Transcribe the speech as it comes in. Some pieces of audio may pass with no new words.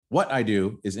What I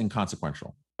do is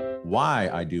inconsequential. Why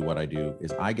I do what I do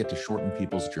is I get to shorten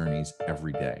people's journeys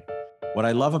every day. What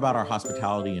I love about our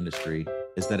hospitality industry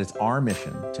is that it's our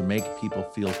mission to make people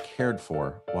feel cared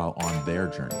for while on their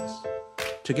journeys.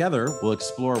 Together, we'll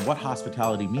explore what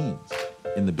hospitality means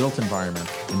in the built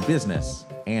environment, in business,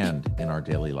 and in our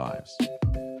daily lives.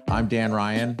 I'm Dan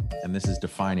Ryan, and this is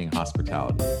Defining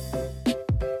Hospitality.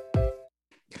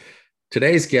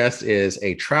 Today's guest is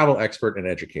a travel expert and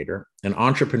educator, an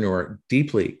entrepreneur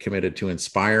deeply committed to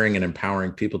inspiring and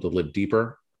empowering people to live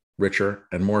deeper, richer,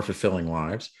 and more fulfilling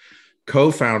lives,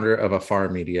 co-founder of Afar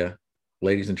Media.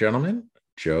 Ladies and gentlemen,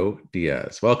 Joe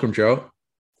Diaz. Welcome, Joe.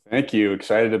 Thank you.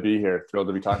 Excited to be here. Thrilled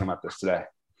to be talking about this today.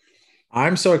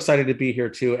 I'm so excited to be here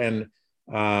too. And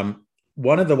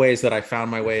one of the ways that I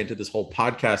found my way into this whole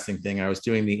podcasting thing, I was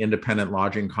doing the Independent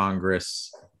Lodging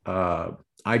Congress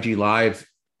IG Live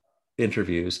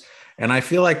interviews, and I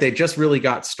feel like they just really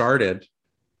got started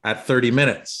at 30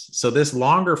 minutes. So this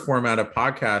longer format of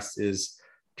podcasts is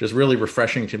just really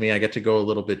refreshing to me. I get to go a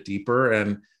little bit deeper,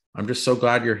 and I'm just so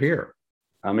glad you're here.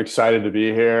 I'm excited to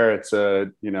be here. It's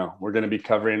we're going to be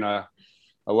covering a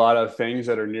lot of things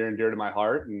that are near and dear to my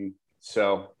heart. And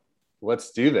so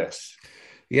let's do this.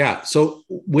 Yeah. So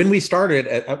when we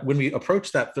started, when we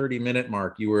approached that 30-minute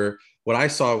mark, you were, what I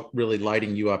saw really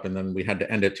lighting you up, and then we had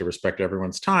to end it to respect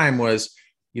everyone's time, was,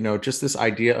 just this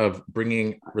idea of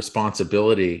bringing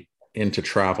responsibility into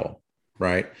travel,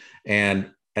 right?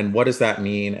 And what does that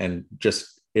mean? And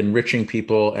just enriching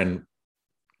people. And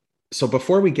so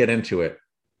before we get into it,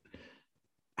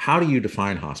 how do you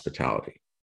define hospitality?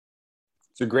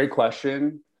 It's a great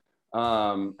question.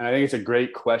 And I think it's a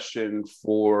great question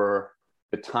for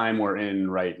the time we're in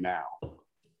right now.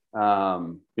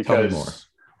 Because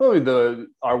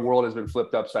our world has been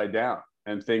flipped upside down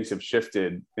and things have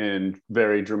shifted in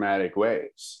very dramatic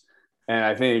ways. And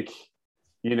I think,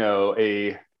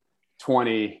 a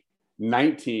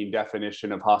 2019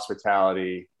 definition of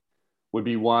hospitality would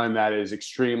be one that is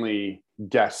extremely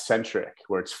guest centric,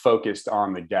 where it's focused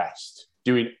on the guest,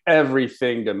 doing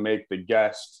everything to make the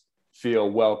guest feel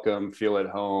welcome, feel at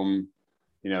home.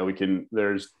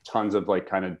 There's tons of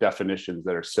kind of definitions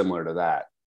that are similar to that.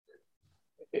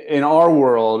 In our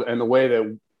world and the way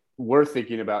that we're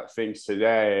thinking about things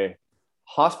today,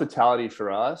 hospitality for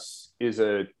us is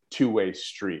a two-way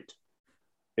street.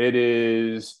 It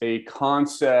is a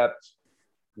concept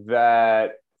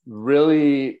that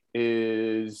really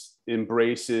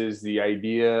embraces the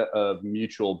idea of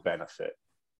mutual benefit,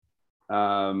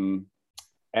 and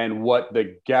what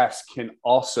the guest can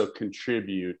also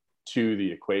contribute to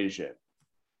the equation.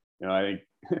 I think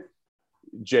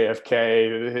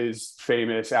JFK, his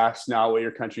famous "ask not what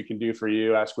your country can do for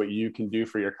you, ask what you can do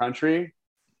for your country."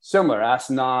 Similar, ask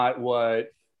not what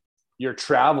your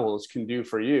travels can do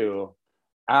for you,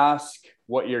 ask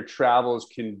what your travels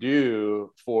can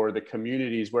do for the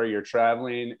communities where you're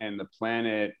traveling and the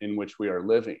planet in which we are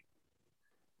living.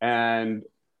 And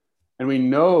we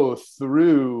know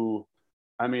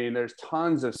there's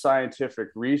tons of scientific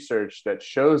research that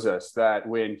shows us that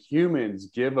when humans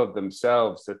give of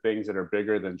themselves to things that are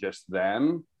bigger than just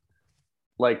them,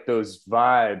 like those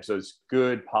vibes, those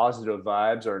good, positive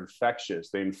vibes are infectious.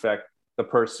 They infect the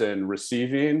person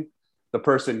receiving, the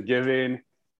person giving,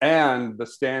 and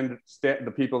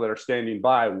the people that are standing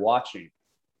by watching.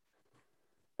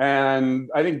 And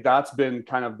I think that's been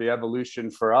kind of the evolution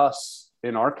for us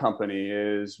in our company,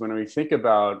 is when we think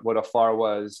about what Afar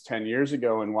was 10 years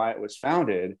ago and why it was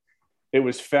founded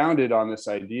on this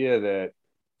idea that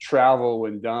travel,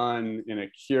 when done in a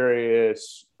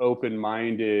curious,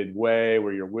 open-minded way,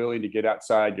 where you're willing to get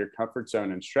outside your comfort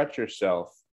zone and stretch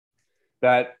yourself,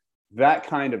 that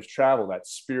kind of travel, that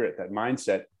spirit, that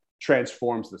mindset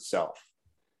transforms the self.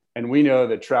 And we know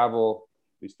that travel,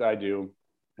 at least I do,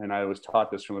 and I was taught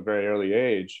this from a very early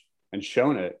age and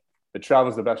shown it, that travel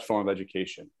is the best form of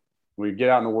education. When we get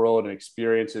out in the world and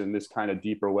experience it in this kind of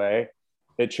deeper way,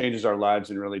 it changes our lives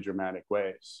in really dramatic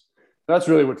ways. That's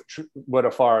really what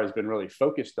Afar has been really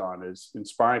focused on, is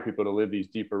inspiring people to live these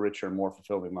deeper, richer, and more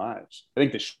fulfilling lives. I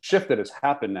think the shift that has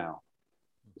happened now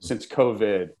since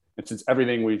COVID and since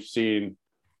everything we've seen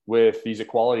with these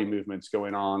equality movements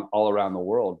going on all around the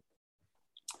world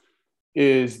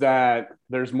is that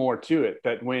there's more to it,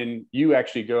 that when you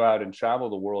actually go out and travel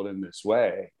the world in this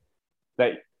way,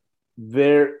 that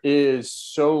there is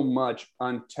so much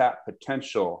untapped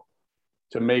potential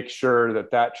to make sure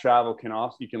that travel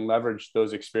you can leverage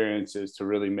those experiences to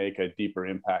really make a deeper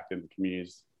impact in the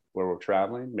communities where we're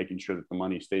traveling, making sure that the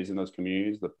money stays in those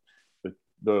communities,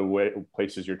 the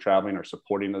places you're traveling are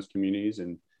supporting those communities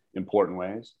in important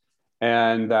ways,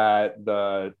 and that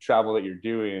the travel that you're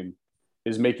doing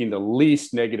is making the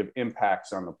least negative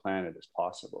impacts on the planet as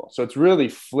possible. So it's really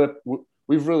flipped.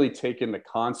 We've really taken the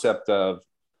concept of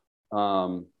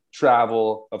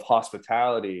travel, of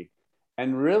hospitality,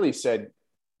 and really said,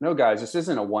 no, guys, this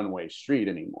isn't a one-way street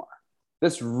anymore.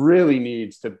 This really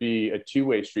needs to be a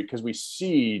two-way street because we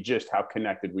see just how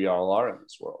connected we all are in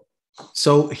this world.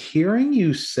 So hearing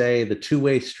you say the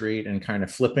two-way street and kind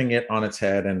of flipping it on its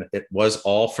head, and it was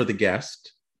all for the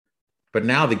guest, but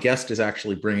now the guest is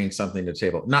actually bringing something to the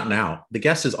table. Not now. The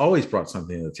guest has always brought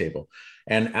something to the table.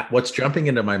 And what's jumping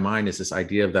into my mind is this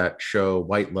idea of that show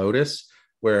White Lotus,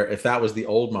 where if that was the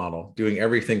old model, doing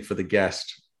everything for the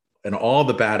guest and all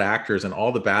the bad actors and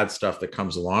all the bad stuff that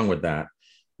comes along with that,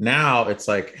 now it's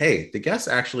like, hey, the guest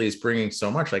actually is bringing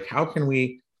so much. Like, how can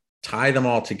we tie them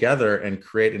all together and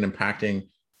create an impacting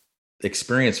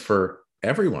experience for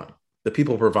everyone, the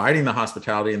people providing the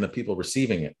hospitality and the people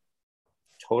receiving it?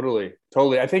 Totally.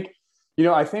 I think,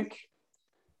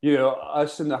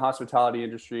 us in the hospitality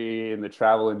industry, in the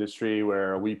travel industry,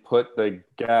 where we put the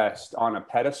guest on a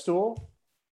pedestal,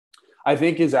 I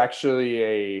think is actually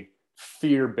a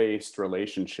fear-based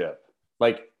relationship.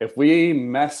 Like if we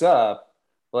mess up,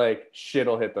 like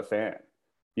shit'll hit the fan,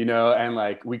 and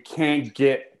like we can't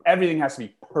everything has to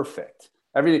be perfect.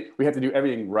 We have to do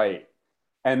everything right.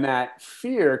 And that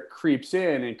fear creeps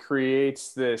in and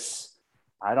creates this,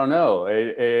 I don't know,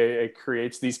 it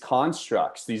creates these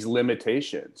constructs, these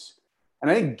limitations.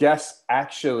 And I think guests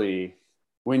actually,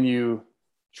 when you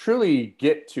truly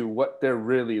get to what they're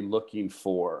really looking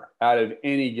for out of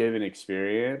any given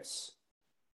experience,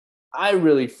 I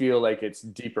really feel like it's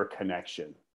deeper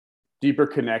connection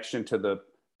to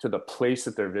the place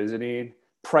that they're visiting,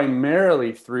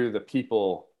 primarily through the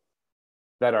people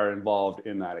that are involved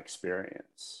in that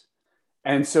experience.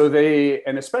 And so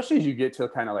and especially as you get to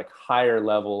kind of like higher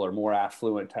level or more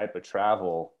affluent type of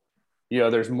travel,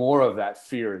 there's more of that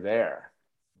fear there.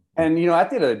 And, at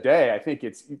the end of the day, I think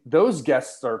those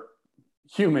guests are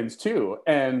humans too.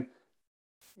 And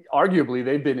arguably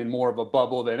they've been in more of a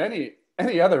bubble than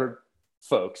any other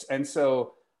folks. And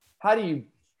so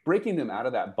breaking them out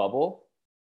of that bubble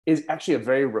is actually a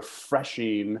very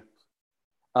refreshing,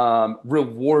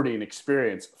 rewarding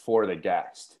experience for the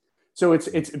guest. So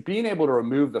it's being able to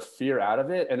remove the fear out of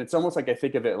it. And it's almost like I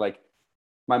think of it like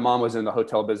my mom was in the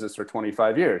hotel business for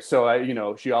 25 years.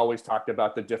 So she always talked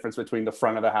about the difference between the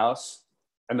front of the house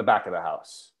and the back of the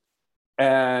house.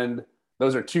 And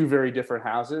those are two very different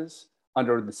houses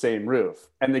under the same roof.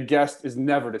 And the guest is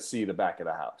never to see the back of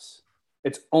the house.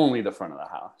 It's only the front of the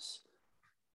house.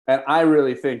 And I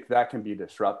really think that can be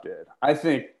disrupted. I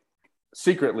think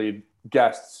secretly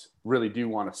guests really do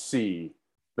want to see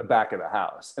the back of the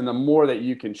house. And the more that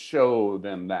you can show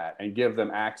them that and give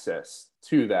them access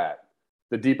to that,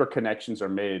 the deeper connections are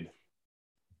made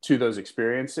to those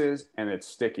experiences, and it's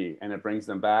sticky and it brings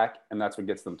them back. And that's what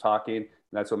gets them talking. And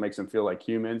that's what makes them feel like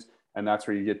humans. And that's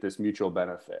where you get this mutual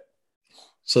benefit.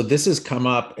 So this has come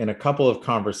up in a couple of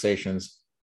conversations,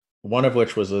 one of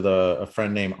which was with a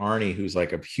friend named Arnie, who's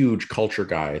like a huge culture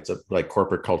guy. It's like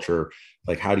corporate culture,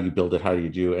 like how do you build it? How do you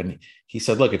do? And he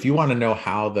said, look, if you want to know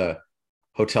how the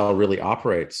hotel really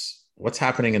operates, what's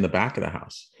happening in the back of the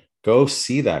house, go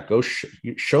see that, go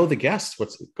show the guests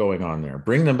what's going on there,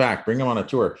 bring them back, bring them on a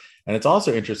tour. And it's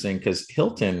also interesting because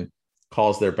Hilton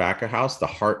calls their back of house the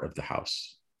heart of the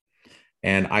house.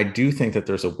 And I do think that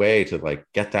there's a way to like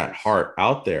get that heart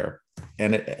out there.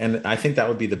 And I think that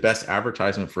would be the best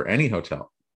advertisement for any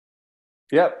hotel.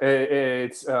 Yep.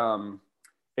 It's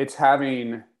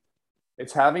having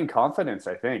confidence.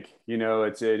 I think,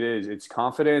 it's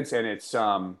confidence, and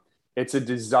it's a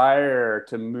desire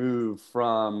to move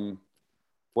from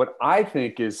what I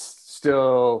think is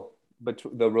still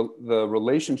the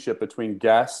relationship between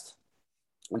guest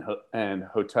and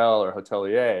hotel or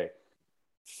hotelier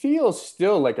feels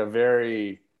still like a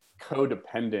very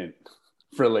codependent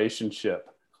relationship.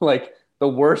 Like the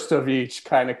worst of each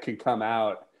kind of can come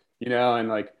out, and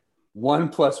like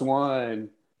 1 + 1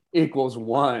 =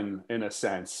 1 in a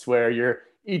sense, where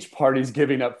each party's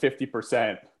giving up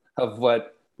 50% of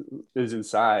what is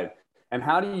inside. And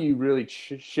how do you really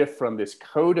shift from this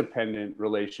codependent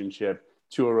relationship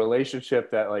to a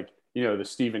relationship that, like, the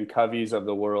Stephen Coveys of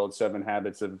the world, 7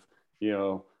 habits of,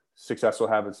 successful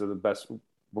habits of the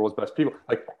world's best people.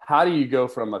 Like, how do you go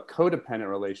from a codependent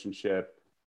relationship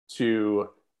to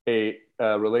a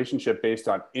relationship based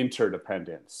on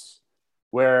interdependence,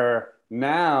 where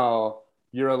now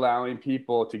you're allowing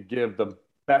people to give the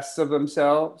best of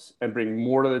themselves and bring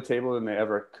more to the table than they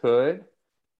ever could,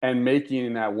 and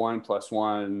making that 1 +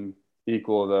 1 =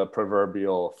 the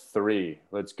proverbial 3.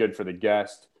 It's good for the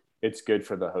guest. It's good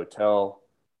for the hotel.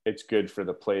 it's good for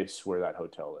the place where that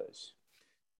hotel is.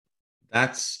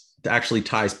 That's actually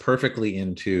ties perfectly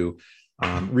into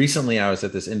recently I was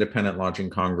at this independent lodging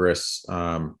congress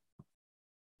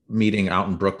meeting out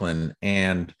in Brooklyn,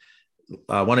 and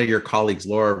one of your colleagues,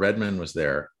 Laura Redmond, was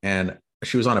there, and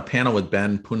she was on a panel with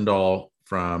Ben Pundal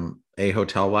from A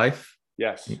Hotel Life.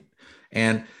 Yes.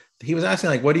 And he was asking,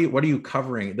 like, what are you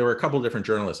covering? There were a couple of different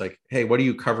journalists, like, hey, what are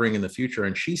you covering in the future?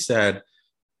 And she said,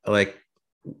 like,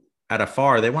 at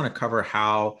Afar, they want to cover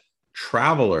how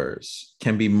travelers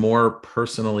can be more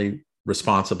personally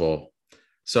responsible.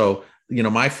 So,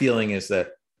 my feeling is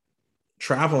that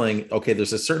traveling, okay,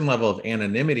 there's a certain level of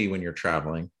anonymity when you're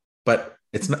traveling, but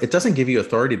it doesn't give you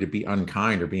authority to be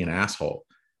unkind or be an asshole,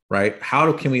 right?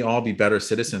 How can we all be better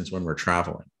citizens when we're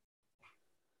traveling?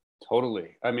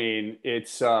 Totally. I mean,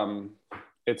 it's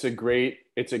a great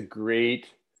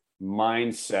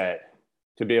mindset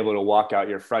to be able to walk out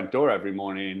your front door every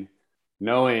morning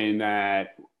knowing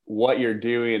that what you're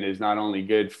doing is not only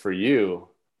good for you,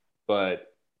 but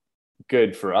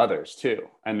good for others too.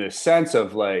 And the sense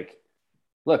of like,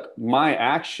 look, my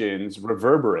actions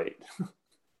reverberate.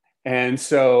 And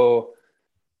so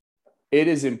it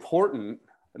is important,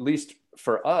 at least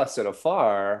for us at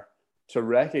Afar, to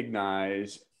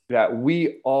recognize that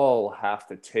we all have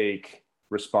to take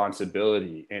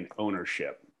responsibility and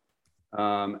ownership.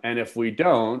 And if we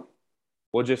don't,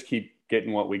 we'll just keep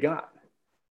getting what we got.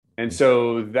 And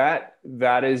so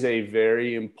that is a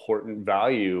very important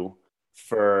value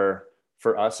for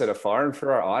us at Afar and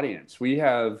for our audience. We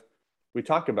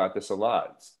talk about this a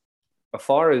lot.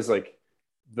 Afar is like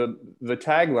the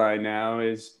tagline now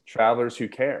is travelers who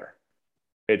care.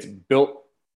 It's built,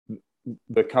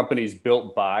 the company's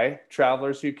built by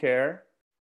travelers who care.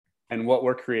 And what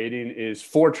we're creating is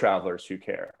for travelers who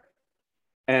care.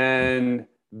 And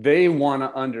they want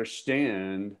to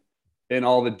understand in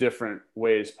all the different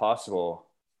ways possible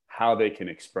how they can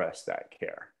express that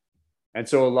care. And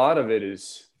so a lot of it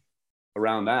is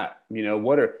around that.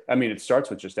 It starts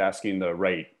with just asking the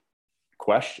right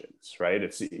questions, right?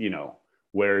 It's,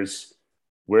 where's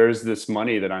this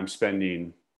money that I'm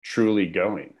spending truly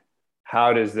going?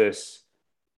 How does this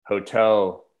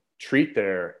hotel treat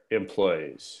their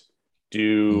employees?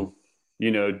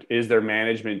 Is their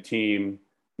management team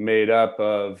made up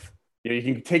of, you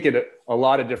can take it a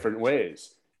lot of different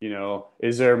ways.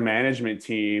 Is their management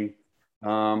team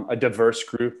a diverse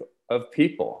group of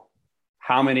people?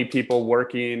 How many people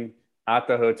working at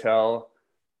the hotel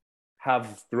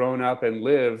have grown up and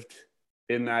lived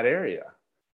in that area?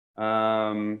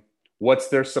 What's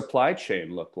their supply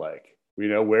chain look like?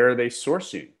 Where are they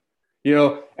sourcing?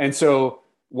 And so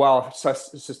while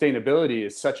sustainability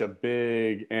is such a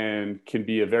big and can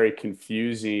be a very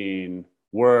confusing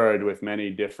word with many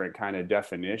different kind of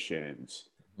definitions,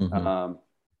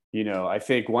 I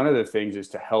think one of the things is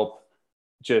to help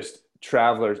just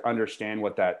travelers understand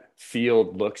what that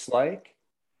field looks like,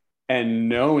 and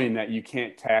knowing that you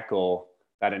can't tackle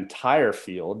that entire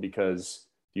field, because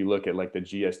you look at like the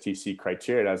GSTC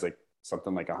criteria, it has like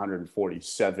something like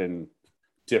 147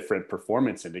 different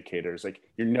performance indicators. Like,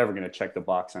 you're never going to check the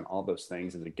box on all those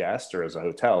things as a guest or as a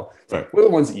hotel. It's like, what are the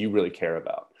ones that you really care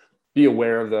about? Be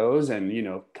aware of those and,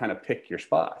 kind of pick your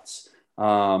spots,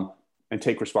 and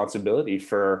take responsibility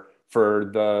for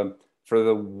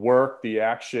the work, the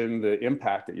action, the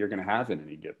impact that you're going to have in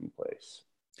any given place.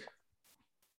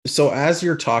 So as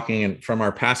you're talking, and from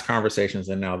our past conversations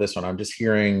and now this one, I'm just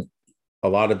hearing a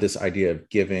lot of this idea of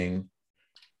giving,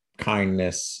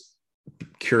 kindness,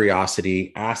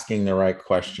 curiosity, asking the right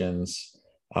questions.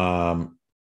 And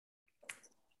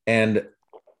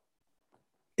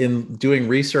in doing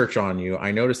research on you,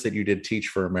 I noticed that you did Teach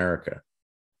for America.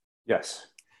 Yes.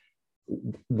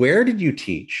 Where did you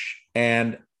teach?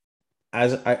 And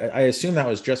as I assume that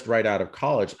was just right out of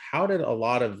college. How did a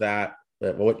lot of that,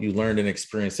 what you learned and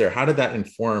experienced there, how did that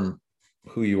inform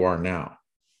who you are now?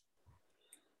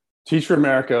 Teach for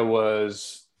America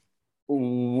was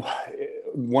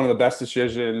one of the best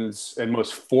decisions and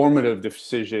most formative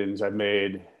decisions I've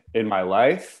made in my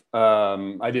life.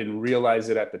 I didn't realize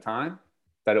it at the time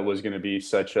that it was going to be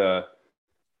such a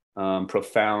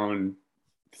profound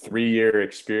 3-year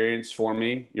experience for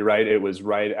me. You're right. It was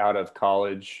right out of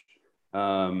college.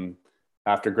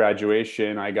 After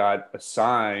graduation, I got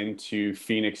assigned to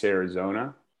Phoenix,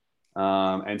 Arizona.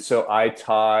 And so I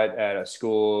taught at a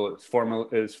school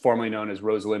formerly known as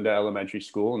Rosalinda Elementary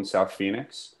School in South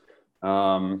Phoenix.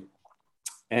 And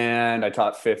I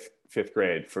taught fifth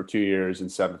grade for 2 years and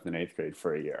 7th and 8th grade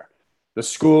for a year. The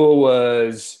school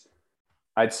was,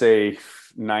 I'd say,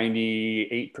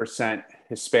 98%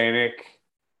 Hispanic,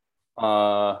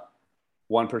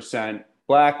 1%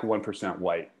 Black, 1%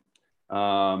 white.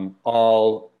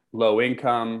 All low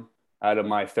income. Out of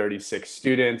my 36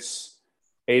 students,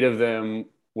 8 of them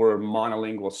were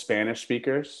monolingual Spanish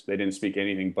speakers. They didn't speak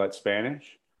anything but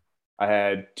Spanish. I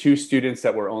had 2 students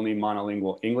that were only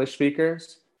monolingual English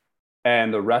speakers,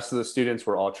 and the rest of the students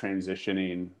were all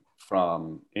transitioning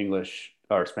from English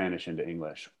or Spanish into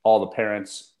English. All the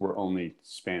parents were only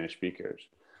Spanish speakers.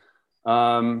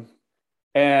 And,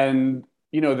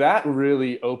 that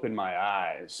really opened my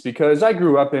eyes because I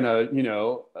grew up in a,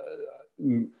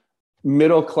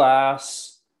 middle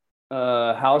class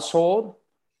household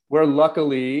where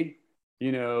luckily,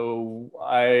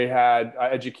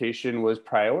 education was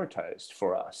prioritized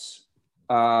for us.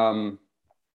 And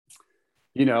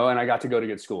I got to go to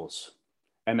good schools.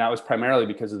 And that was primarily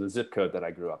because of the zip code that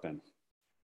I grew up in.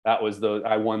 That was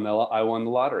I won the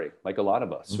lottery, like a lot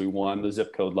of us. We won the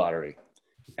zip code lottery.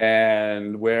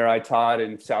 And where I taught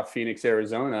in South Phoenix,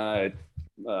 Arizona, at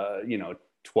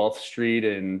 12th Street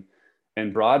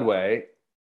and Broadway,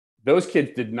 those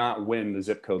kids did not win the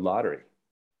zip code lottery,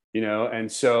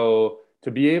 and so to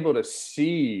be able to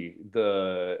see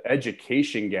the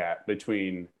education gap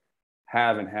between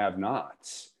have and have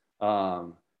nots,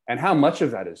 and how much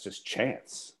of that is just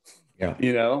chance,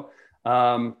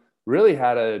 really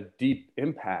had a deep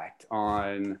impact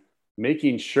on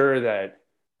making sure that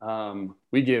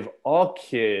we give all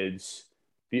kids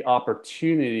the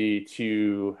opportunity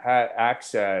to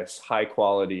access high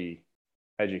quality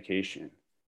education.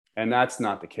 And that's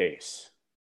not the case.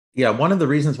 Yeah, one of the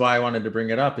reasons why I wanted to bring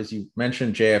it up is you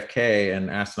mentioned JFK and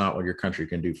asked not what your country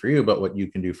can do for you, but what you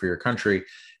can do for your country.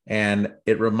 And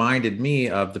it reminded me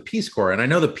of the Peace Corps. And I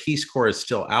know the Peace Corps is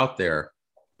still out there,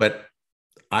 but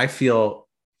I feel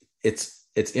it's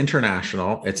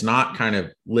international. It's not kind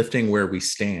of lifting where we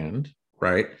stand,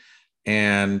 right?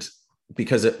 And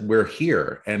because we're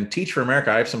here, and Teach for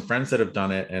America, I have some friends that have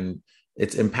done it, and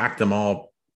it's impacted them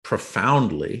all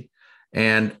profoundly.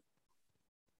 And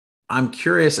I'm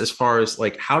curious as far as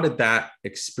like, how did that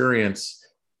experience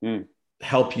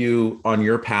help you on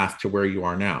your path to where you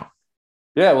are now?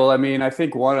 Yeah, well, I mean, I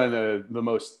think one of the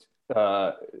most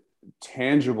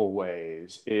tangible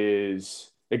ways is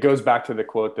it goes back to the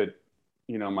quote that,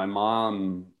 my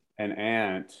mom and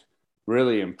aunt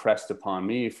really impressed upon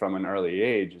me from an early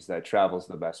age, is that travel is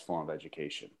the best form of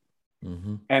education.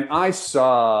 Mm-hmm. And I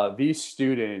saw these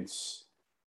students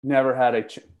never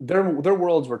had their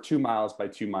worlds were 2 miles by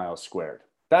 2 miles squared.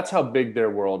 That's how big their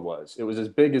world was. It was as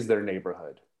big as their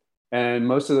neighborhood. And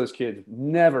most of those kids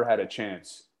never had a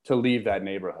chance to leave that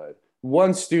neighborhood.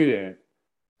 One student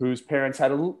whose parents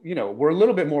were a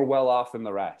little bit more well off than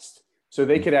the rest. So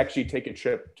they could actually take a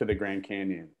trip to the Grand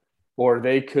Canyon, or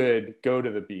they could go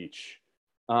to the beach,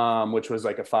 which was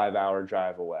like a 5-hour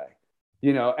drive away.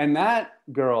 And that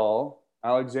girl,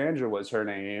 Alexandra was her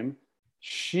name,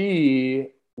 she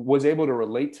was able to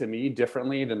relate to me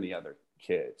differently than the other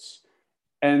kids.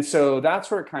 And so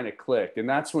that's where it kind of clicked. And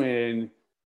that's when,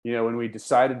 when we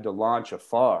decided to launch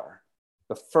Afar,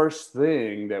 the first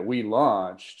thing that we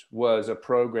launched was a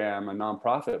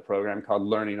nonprofit program called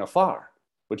Learning Afar,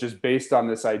 which is based on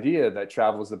this idea that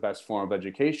travel is the best form of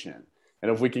education. And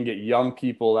if we can get young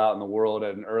people out in the world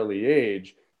at an early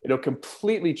age, it'll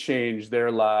completely change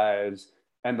their lives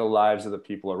and the lives of the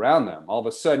people around them. All of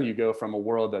a sudden you go from a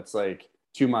world that's like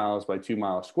 2 miles by 2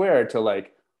 miles squared to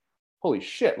like, holy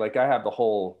shit, like I have the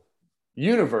whole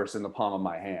universe in the palm of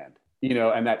my hand,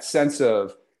 and that sense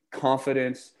of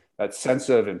confidence, that sense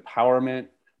of empowerment,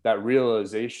 that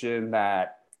realization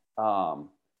that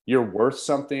you're worth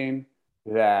something,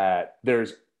 that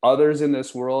there's others in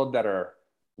this world that are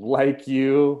like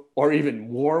you or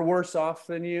even more worse off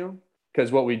than you.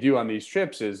 Because what we do on these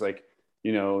trips is like,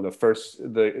 some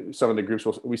of the groups,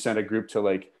 we send a group to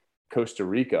like Costa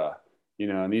Rica,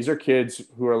 and these are kids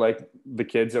who are like the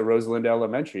kids at Rosalinda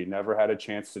Elementary, never had a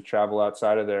chance to travel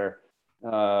outside of their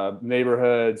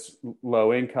neighborhoods,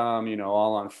 low income,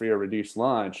 all on free or reduced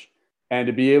lunch. And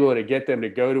to be able to get them to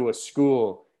go to a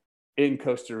school in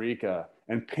Costa Rica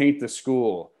and paint the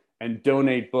school and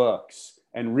donate books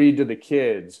and read to the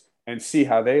kids and see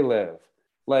how they live,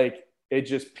 like it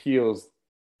just peels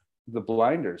the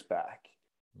blinders back.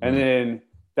 And then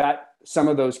some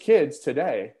of those kids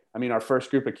today, I mean, our first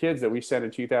group of kids that we sent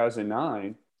in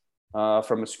 2009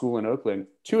 from a school in Oakland,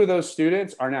 2 of those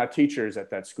students are now teachers at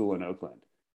that school in Oakland.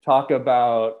 Talk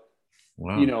about,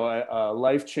 wow, a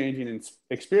life-changing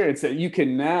experience that you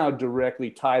can now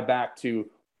directly tie back to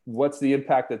what's the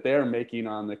impact that they're making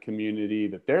on the community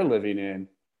that they're living in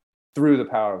through the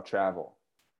power of travel.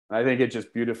 And I think it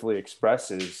just beautifully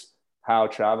expresses how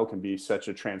travel can be such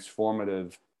a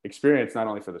transformative experience, not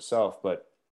only for the self,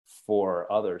 but for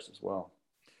others as well.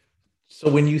 So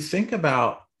when you think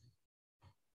about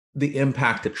the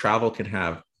impact that travel can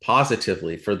have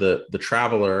positively for the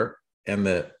traveler and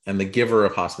the giver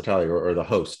of hospitality, or the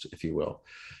host, if you will,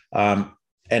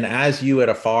 and as you at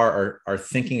Afar are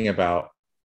thinking about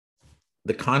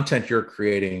the content you're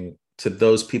creating to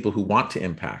those people who want to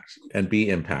impact and be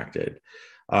impacted,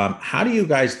 how do you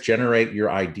guys generate your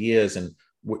ideas, and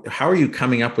how are you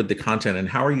coming up with the content, and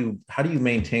how do you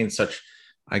maintain such,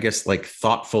 I guess, like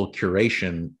thoughtful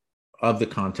curation of the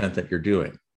content that you're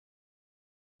doing?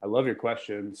 I love your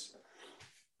questions.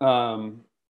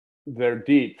 They're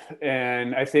deep,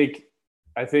 and I think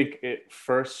it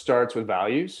first starts with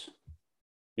values.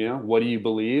 What do you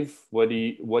believe?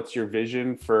 What's your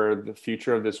vision for the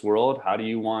future of this world? How do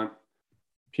you want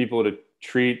people to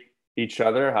treat each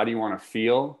other? How do you want to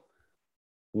feel?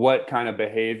 What kind of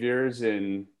behaviors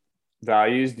and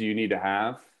values do you need to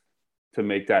have to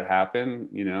make that happen?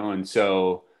 And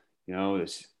so,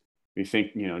 this, we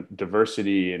think,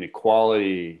 diversity and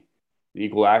equality,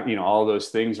 equal act, all those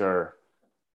things are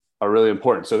really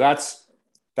important. So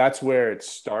that's where it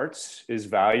starts, is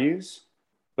values.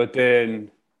 But then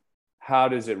how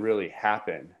does it really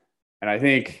happen? And I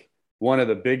think one of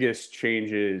the biggest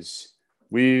changes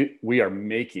we are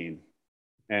making,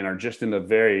 and are just in the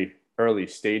very early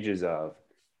stages of,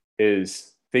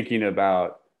 is thinking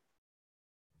about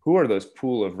who are those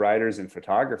pool of writers and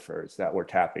photographers that we're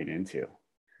tapping into.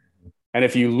 And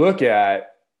if you look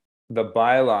at the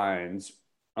bylines,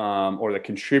 or the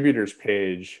contributors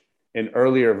page in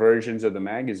earlier versions of the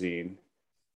magazine,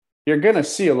 you're going to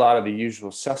see a lot of the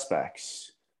usual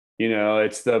suspects.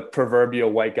 It's the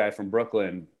proverbial white guy from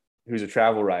Brooklyn who's a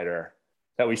travel writer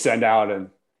that we send out. And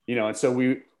so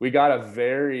we got a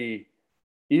very,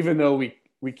 even though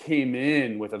we came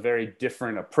in with a very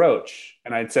different approach,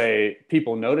 and I'd say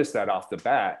people noticed that off the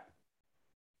bat,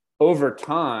 over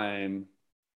time,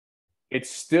 it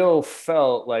still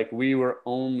felt like we were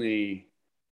only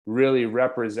really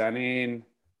representing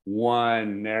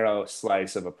one narrow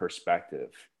slice of a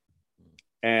perspective.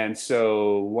 And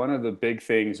so one of the big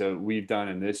things that we've done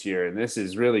in this year, and this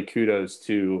is really kudos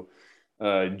to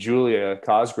Julia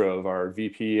Cosgrove, our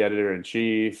VP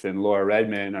editor-in-chief, and Laura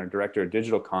Redman, our director of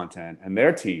digital content, and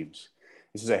their teams,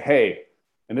 is to say, hey,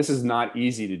 and this is not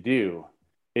easy to do,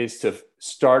 is to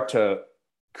start to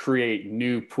create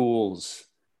new pools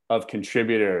of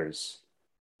contributors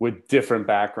with different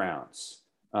backgrounds,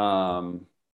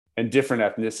 and different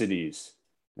ethnicities,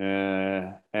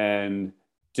 and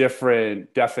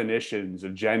different definitions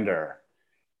of gender.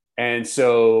 And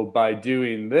so by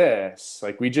doing this,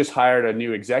 like, we just hired a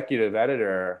new executive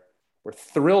editor we're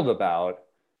thrilled about.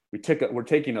 We're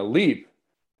taking a leap,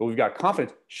 but we've got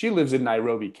confidence. She lives in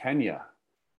Nairobi, Kenya.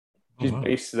 She's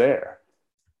based there.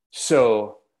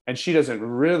 So, and she doesn't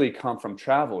really come from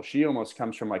travel. She almost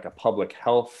comes from like a public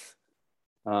health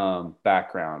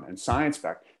background and science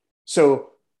background.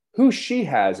 So who she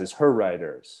has is her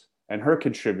writers and her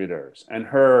contributors and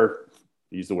her,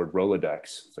 use the word Rolodex.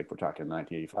 It's like we're talking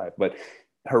 1985, but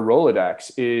her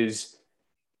Rolodex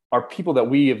are people that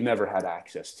we have never had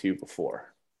access to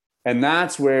before. And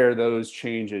that's where those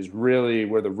changes really,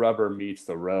 where the rubber meets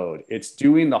the road. It's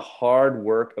doing the hard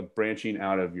work of branching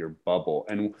out of your bubble.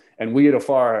 And we at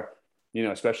Afar,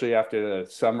 especially after the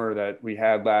summer that we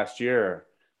had last year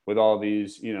with all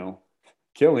these,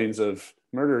 killings of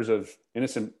murders of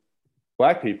innocent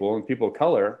Black people and people of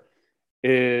color,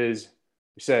 is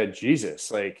we said, Jesus,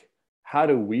 like, how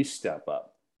do we step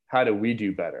up? How do we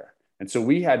do better? And so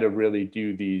we had to really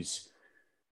do these,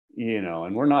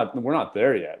 and we're not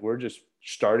there yet. We're just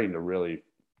starting to really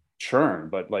churn,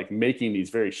 but like making these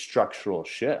very structural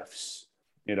shifts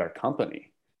in our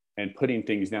company and putting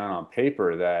things down on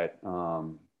paper that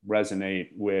resonate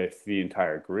with the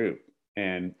entire group.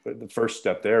 And the first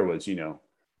step there was,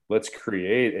 let's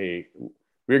create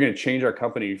we're going to change our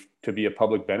company to be a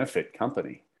public benefit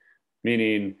company,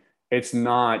 meaning it's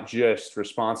not just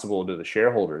responsible to the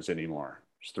shareholders anymore.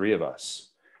 There's three of us,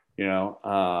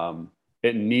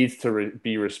 it needs to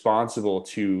be responsible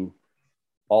to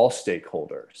all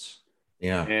stakeholders.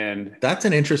 Yeah. And that's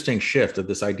an interesting shift of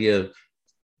this idea of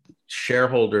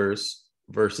shareholders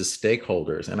versus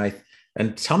stakeholders.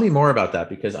 And tell me more about that,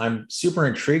 because I'm super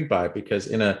intrigued by it, because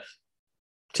in a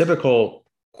typical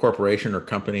corporation or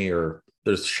company, or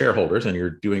there's shareholders and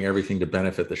you're doing everything to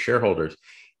benefit the shareholders.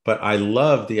 But I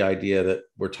love the idea that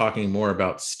we're talking more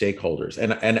about stakeholders,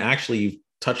 and actually you've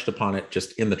touched upon it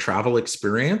just in the travel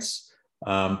experience.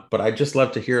 But I'd just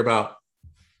love to hear about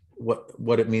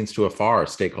what it means to Afar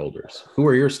stakeholders. Who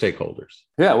are your stakeholders?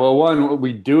 Yeah, well, one,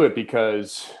 we do it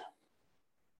because,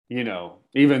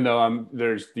 even though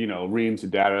there's, reams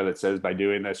of data that says by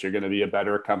doing this, you're going to be a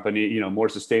better company, more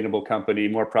sustainable company,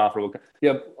 more profitable.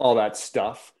 All that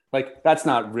stuff. Like, that's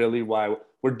not really why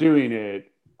we're doing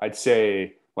it. I'd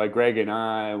say why Greg and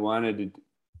I wanted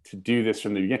to do this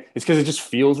from the beginning. It's because it just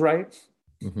feels right,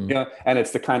 Mm-hmm. and it's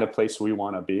the kind of place we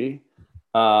want to be.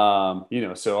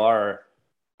 So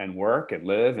and work and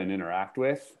live and interact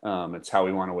with. It's how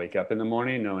we want to wake up in the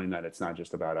morning, knowing that it's not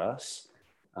just about us.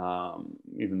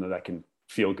 Even though that can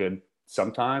feel good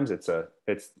sometimes, it's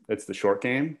the short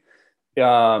game.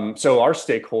 So our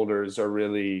stakeholders are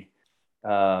really,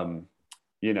 our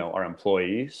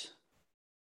employees,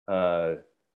 our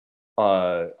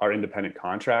independent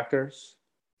contractors,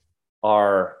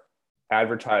 our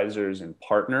advertisers and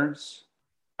partners,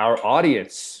 our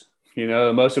audience.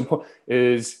 The most important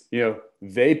is,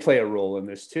 they play a role in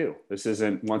this too. This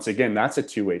isn't, once again, that's a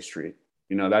two-way street.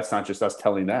 That's not just us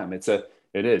telling them. It's a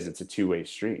two-way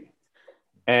street.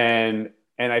 And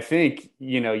I think,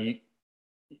 you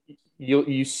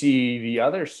see the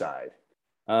other side.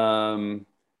 And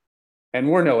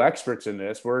we're no experts in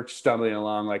this. We're stumbling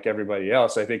along like everybody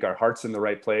else. I think our heart's in the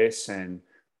right place, and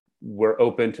we're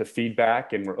open to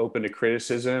feedback, and we're open to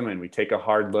criticism, and we take a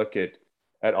hard look at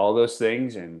all those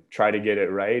things and try to get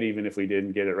it right. Even if we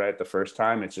didn't get it right the first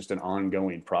time, it's just an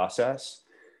ongoing process.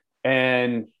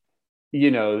 And,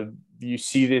 you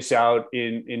see this out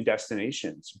in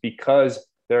destinations, because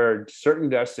there are certain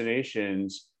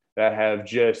destinations that have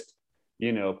just,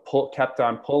 kept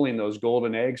on pulling those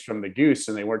golden eggs from the goose,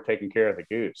 and they weren't taking care of the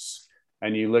goose.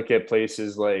 And you look at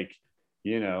places like,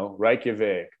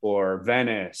 Reykjavik or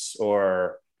Venice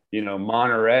or,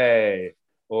 Monterey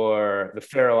or the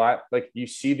Faroe Islands. Like, you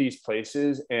see these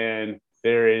places, and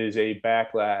there is a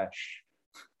backlash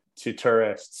to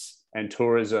tourists and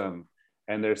tourism.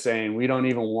 And they're saying, we don't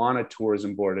even want a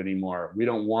tourism board anymore. We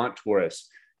don't want tourists.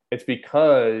 It's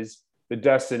because the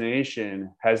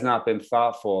destination has not been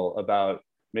thoughtful about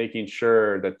making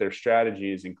sure that their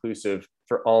strategy is inclusive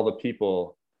for all the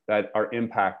people that are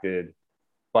impacted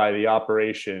by the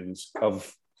operations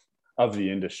of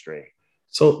the industry.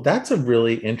 So that's a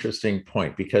really interesting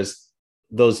point, because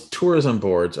those tourism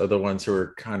boards are the ones who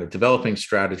are kind of developing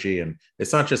strategy. And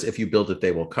it's not just if you build it,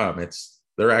 they will come.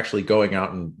 They're actually going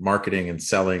out and marketing and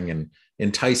selling and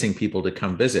enticing people to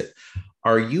come visit.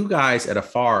 Are you guys at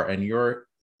Afar and your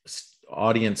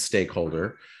audience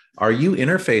stakeholder, are you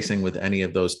interfacing with any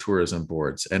of those tourism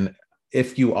boards? And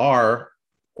if you are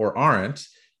or aren't,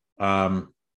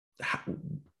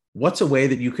 what's a way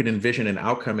that you could envision an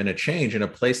outcome and a change in a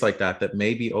place like that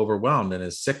may be overwhelmed and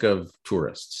is sick of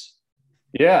tourists?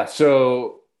 Yeah.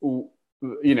 So,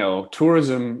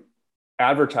 tourism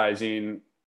advertising,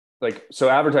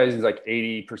 advertising is like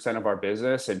 80% of our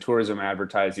business, and tourism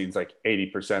advertising is like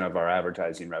 80% of our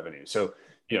advertising revenue. So,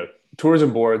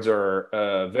 tourism boards are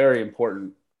a very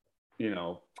important,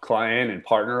 client and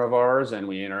partner of ours. And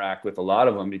we interact with a lot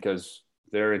of them because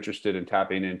they're interested in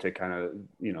tapping into kind of,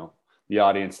 the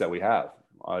audience that we have,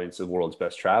 audience of the world's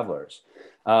best travelers.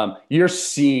 You're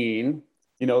seeing,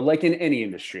 like in any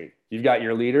industry, you've got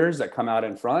your leaders that come out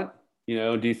in front,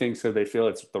 do things because they feel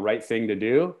it's the right thing to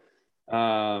do.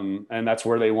 And that's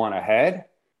where they want to head.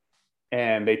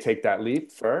 And they take that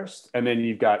leap first. And then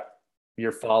you've got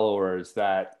your followers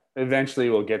that eventually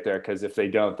will get there, because if they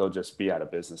don't, they'll just be out of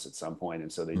business at some point.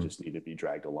 And so they just need to be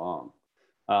dragged along.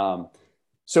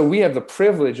 So we have the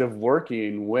privilege of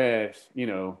working with,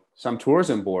 some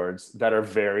tourism boards that are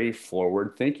very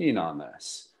forward thinking on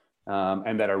this,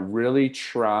 and that are really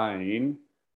trying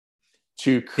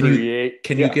to create.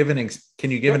 Can you give an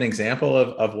example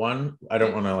of one? I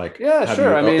don't want to have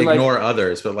sure. ignore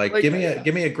others, but give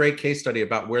me a great case study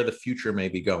about where the future may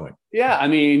be going. Yeah.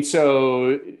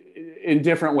 So in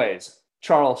different ways,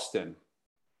 Charleston,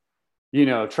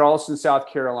 South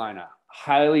Carolina,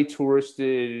 highly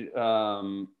touristed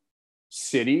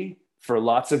city for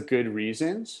lots of good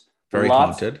reasons. Very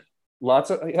haunted.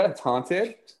 It's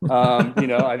haunted.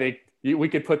 I think we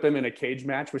could put them in a cage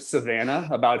match with Savannah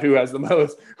about who has the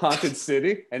most haunted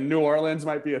city, and New Orleans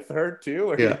might be a third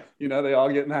too. They all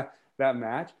get in that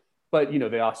match. But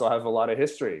they also have a lot of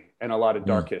history and a lot of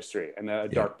dark history and a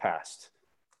dark past.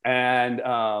 And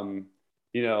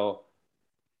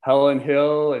Helen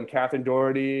Hill and Catherine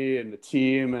Doherty and the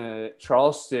team at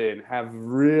Charleston have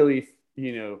really,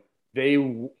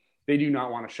 they do not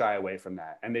want to shy away from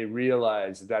that. And they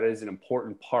realize that is an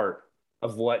important part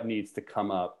of what needs to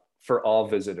come up for all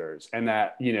visitors. And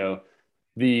that,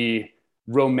 the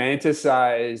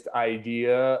romanticized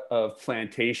idea of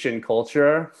plantation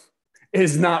culture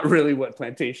is not really what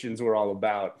plantations were all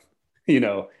about, in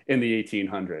the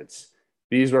 1800s.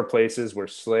 These were places where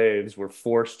slaves were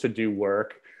forced to do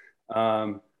work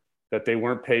that they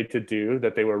weren't paid to do,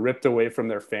 that they were ripped away from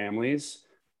their families,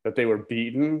 that they were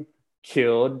beaten,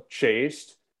 killed,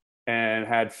 chased, and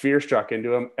had fear struck into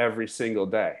them every single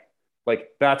day.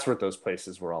 Like that's what those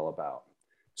places were all about.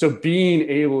 So being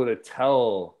able to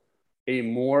tell a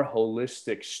more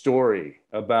holistic story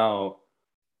about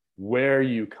where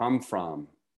you come from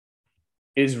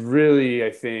is really,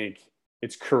 I think,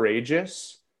 it's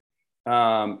courageous.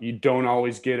 You don't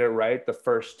always get it right the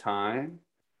first time,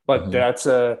 but that's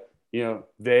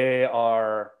they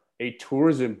are a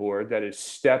tourism board that is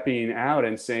stepping out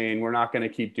and saying, we're not going to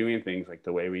keep doing things like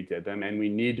the way we did them. And we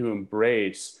need to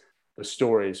embrace the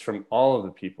stories from all of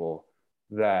the people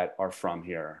that are from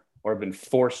here or have been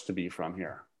forced to be from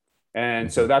here.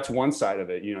 And so that's one side of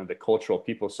it, the cultural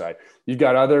people side. You've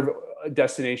got other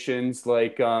destinations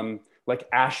like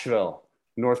Asheville,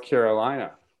 North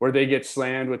Carolina, where they get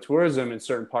slammed with tourism in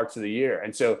certain parts of the year.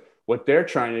 And so what they're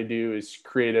trying to do is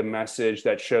create a message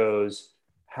that shows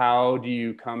how do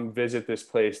you come visit this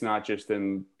place, not just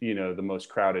in, the most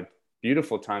crowded,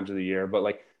 beautiful times of the year, but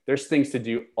like there's things to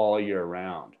do all year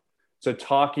round. So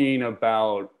talking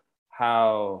about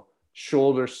how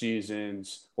shoulder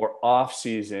seasons or off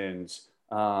seasons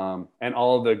and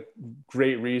all the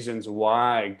great reasons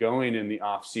why going in the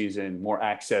off season, more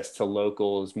access to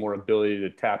locals, more ability to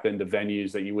tap into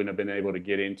venues that you wouldn't have been able to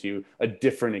get into, a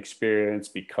different experience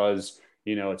because,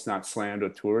 it's not slammed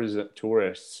with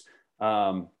tourists.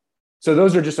 So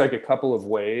those are just like a couple of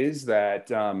ways that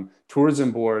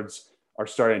tourism boards are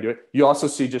starting to do it. You also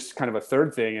see just kind of a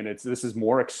third thing, and this is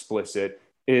more explicit,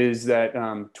 is that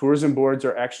tourism boards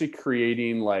are actually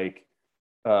creating like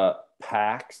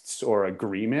pacts or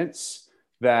agreements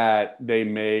that they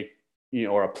make,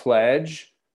 or a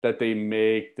pledge that they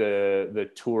make the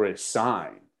tourists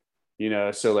sign.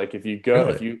 So like if you go,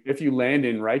 really? if you land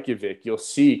in Reykjavik, you'll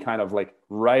see kind of like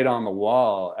right on the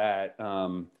wall at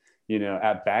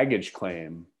at baggage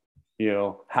claim,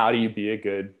 how do you be a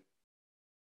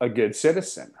good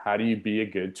citizen? How do you be a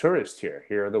good tourist here?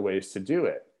 Here are the ways to do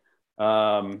it.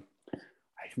 I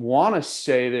want to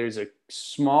say there's a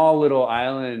small little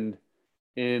island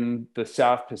in the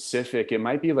South Pacific. It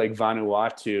might be like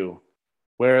Vanuatu,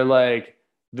 where like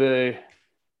the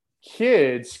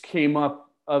kids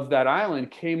of that island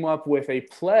came up with a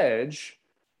pledge.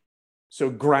 So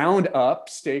ground up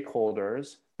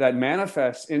stakeholders that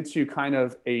manifests into kind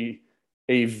of a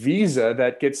visa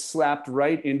that gets slapped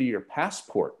right into your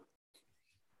passport.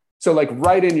 So like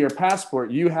right in your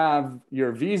passport, you have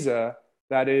your visa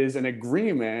that is an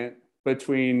agreement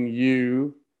between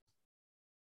you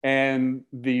and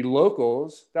the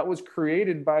locals that was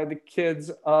created by the kids,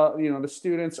 the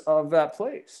students of that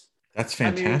place. That's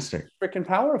fantastic. I mean, freaking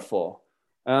powerful.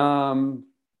 And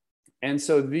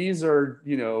so these are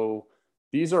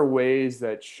ways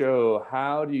that show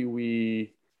how do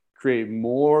we create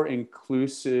more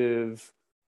inclusive,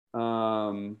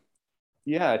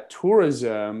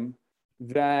 tourism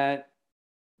that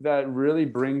really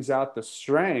brings out the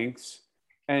strengths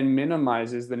and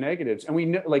minimizes the negatives. And we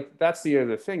know, like, that's the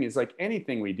other thing is like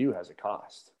anything we do has a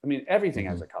cost. I mean, everything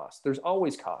has a cost. There's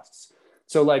always costs.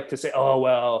 So like to say, oh,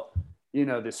 well,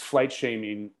 this flight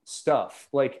shaming stuff,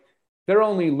 like they're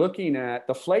only looking at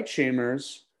the flight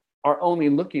shamers are only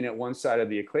looking at one side of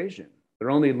the equation. They're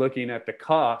only looking at the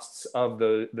costs of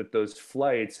that those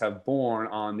flights have borne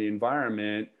on the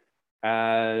environment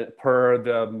per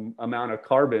the amount of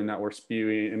carbon that we're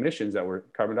spewing, emissions that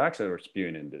carbon dioxide we're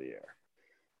spewing into the air.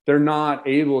 They're not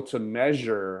able to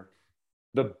measure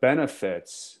the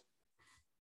benefits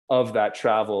of that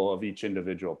travel of each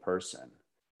individual person.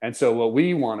 And so what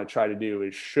we want to try to do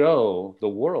is show the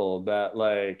world that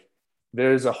like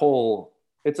there's a whole,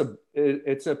 it's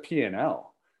a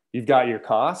P&L. You've got your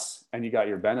costs and you got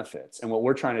your benefits. And what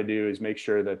we're trying to do is make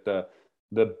sure that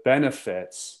the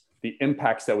benefits, the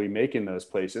impacts that we make in those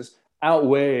places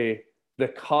outweigh the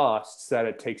costs that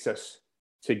it takes us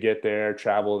to get there,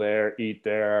 travel there, eat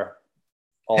there,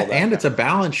 all that. And it's a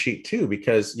balance sheet too,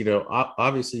 because,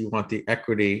 obviously you want the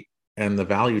equity and the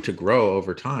value to grow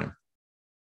over time.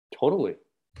 Totally.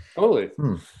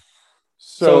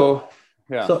 So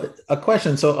a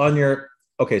question. So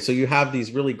so you have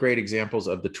these really great examples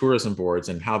of the tourism boards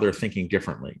and how they're thinking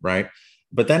differently, right?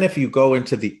 But then if you go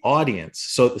into the audience,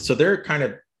 so they're kind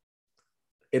of,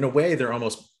 in a way, they're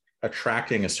almost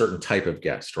attracting a certain type of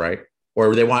guest, right?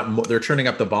 Or they're turning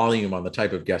up the volume on the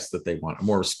type of guest that they want, a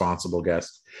more responsible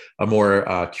guest, a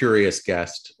more curious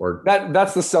guest, or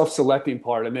that's the self-selecting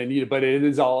part. And then, but it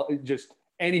is all just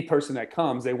any person that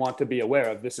comes, they want to be aware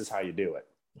of this is how you do it.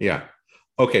 Yeah.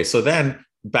 Okay. So then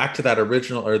back to that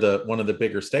original, or the one of the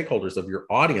bigger stakeholders of your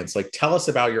audience, like tell us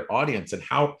about your audience and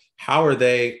how are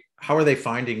they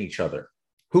finding each other?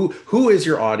 Who is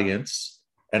your audience,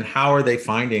 and how are they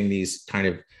finding these kind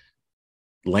of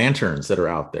lanterns that are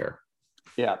out there?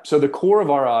 Yeah. So the core of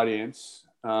our audience,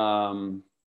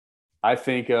 I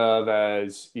think of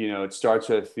as, it starts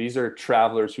with, these are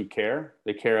travelers who care.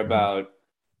 They care about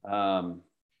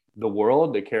the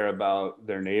world. They care about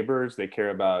their neighbors. They care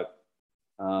about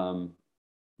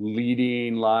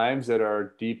leading lives that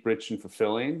are deep, rich, and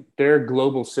fulfilling. They're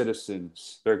global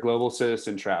citizens. They're global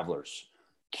citizen travelers,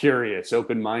 curious,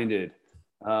 open-minded,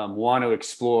 want to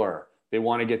explore. They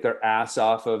want to get their ass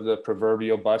off of the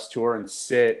proverbial bus tour and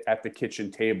sit at the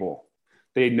kitchen table.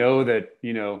 They know that,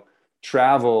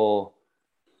 travel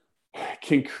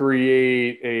can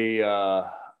create a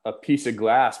piece of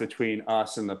glass between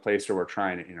us and the place where we're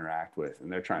trying to interact with.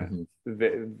 And they're trying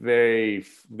to,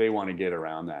 they want to get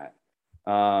around that.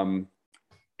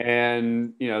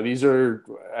 And, these are,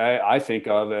 I think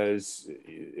of as,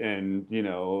 and,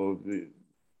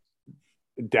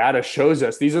 data shows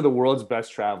us these are the world's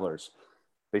best travelers.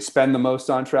 They spend the most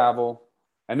on travel.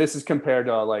 And this is compared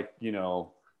to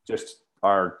just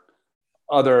our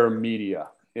other media,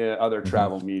 other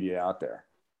travel media out there.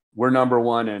 We're number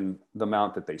one in the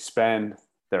amount that they spend,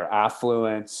 their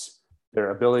affluence, their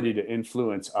ability to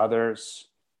influence others,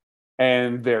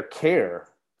 and their care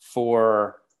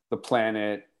for the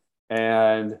planet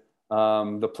and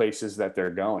the places that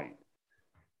they're going.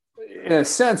 In a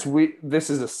sense, this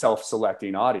is a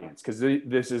self-selecting audience, because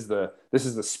this is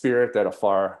the spirit that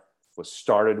Afar was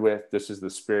started with. This is the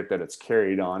spirit that it's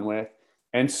carried on with,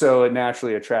 and so it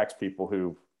naturally attracts people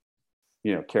who,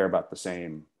 care about the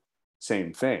same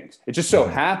things. It just so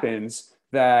happens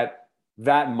that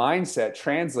mindset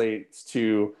translates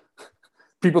to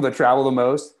people that travel the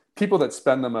most, people that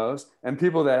spend the most, and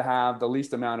people that have the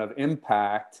least amount of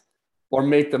impact or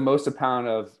make the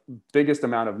biggest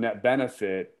amount of net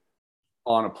benefit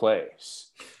on a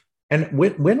place. And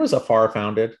when was Afar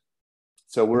founded?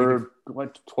 So we're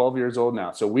 12 years old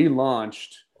now. So we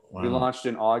launched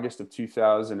in August of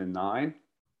 2009.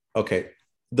 Okay.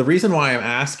 The reason why I'm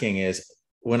asking is,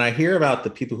 when I hear about the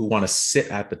people who want to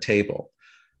sit at the table,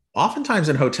 oftentimes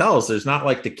in hotels, there's not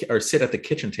or sit at the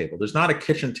kitchen table. There's not a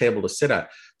kitchen table to sit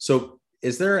at. So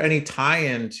is there any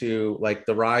tie-in to like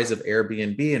the rise of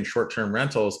Airbnb and short-term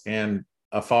rentals and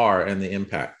Afar and the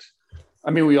impact?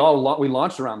 I mean, we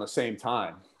launched around the same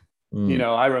time.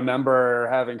 I remember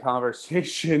having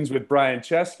conversations with Brian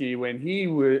Chesky when he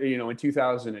was, in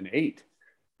 2008,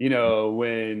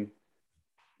 when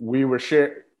we were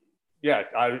sharing.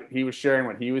 Yeah, he was sharing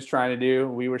what he was trying to do.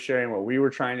 We were sharing what we were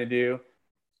trying to do.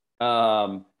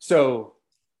 So,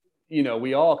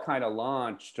 we all kind of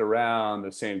launched around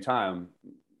the same time.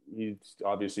 He's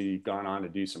obviously gone on to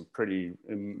do some pretty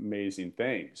amazing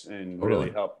things and really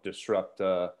help disrupt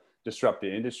the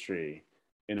industry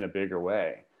in a bigger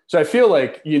way. So I feel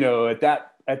like,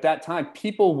 at that time,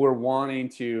 people were wanting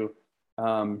to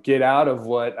get out of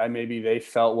what maybe they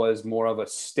felt was more of a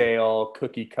stale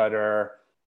cookie cutter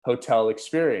hotel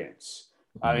experience.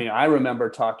 I mean, I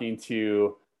remember talking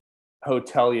to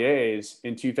hoteliers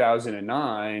in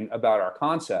 2009 about our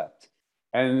concept.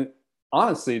 And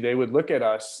honestly, they would look at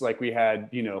us like we had,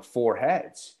 4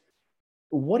 heads.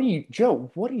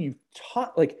 Joe, what do you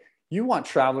talk? Like, you want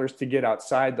travelers to get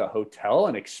outside the hotel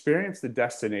and experience the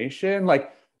destination?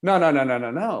 Like,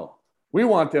 no. We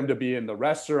want them to be in the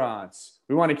restaurants.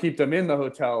 We want to keep them in the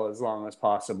hotel as long as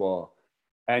possible.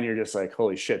 And you're just like,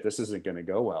 holy shit, this isn't going to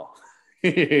go well,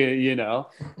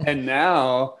 And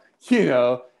now,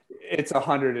 it's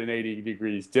 180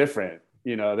 degrees different.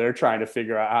 They're trying to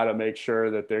figure out how to make sure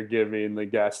that they're giving the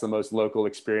guests the most local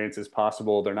experience as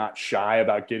possible. They're not shy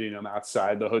about getting them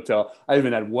outside the hotel. I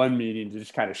even had one meeting to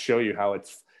just kind of show you how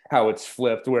it's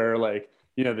flipped, where the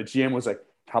GM was like,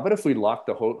 how about if we lock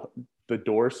the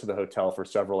doors to the hotel for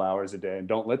several hours a day and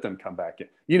don't let them come back in?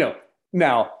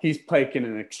 Now he's taking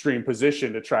an extreme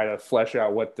position to try to flesh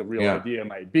out what the real idea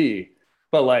might be.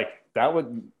 But that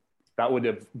would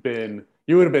have been,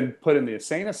 you would have been put in the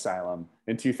insane asylum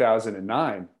in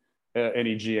 2009,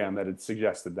 any GM that had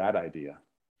suggested that idea.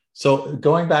 So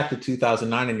going back to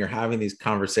 2009, and you're having these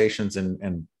conversations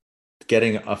and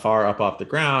getting Afar up off the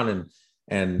ground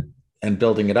and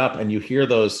building it up, and you hear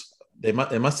those,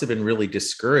 it must have been really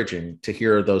discouraging to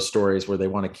hear those stories where they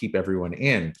want to keep everyone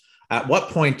in. At what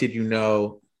point did you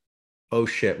know, oh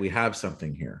shit, we have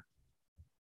something here?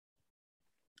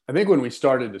 I think when we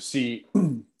started to see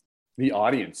the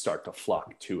audience start to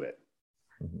flock to it.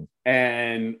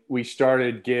 And we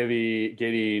started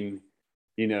getting,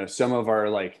 some of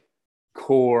our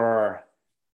core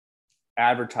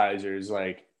advertisers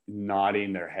like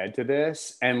nodding their head to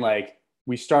this. And like,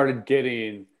 we started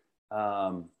getting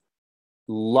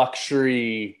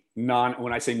luxury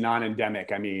when I say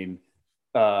non-endemic, I mean,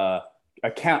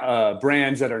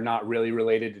 brands that are not really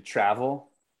related to travel.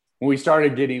 When we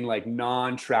started getting like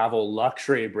non-travel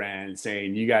luxury brands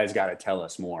saying, you guys got to tell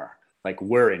us more, like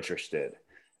we're interested,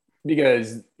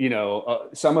 because, you know,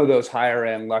 some of those higher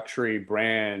end luxury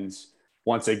brands,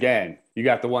 once again, you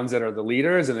got the ones that are the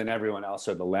leaders and then everyone else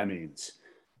are the lemmings.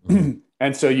 Mm-hmm.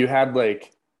 And so you had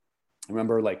like, I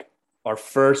remember like our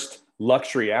first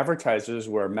luxury advertisers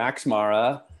were Max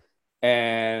Mara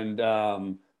and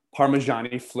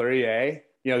Parmigiani Fleurier.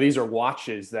 You know, these are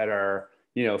watches that are,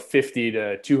 you know,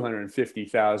 $50,000 to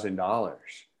 $250,000.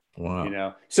 Wow. You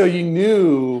know, so you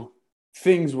knew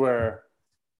things were,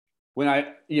 when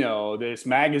I, you know, this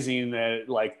magazine that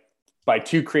like by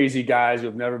two crazy guys who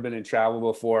have never been in travel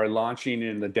before, launching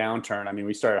in the downturn. I mean,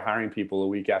 we started hiring people a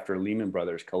week after Lehman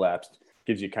Brothers collapsed.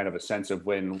 Gives you kind of a sense of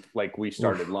when like we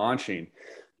started launching.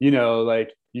 You know,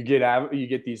 like you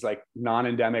get these like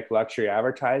non-endemic luxury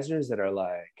advertisers that are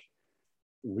like,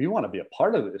 we want to be a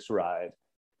part of this ride.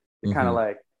 You're kind of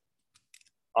like,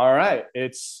 all right,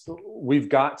 we've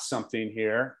got something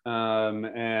here.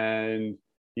 And,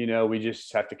 you know, we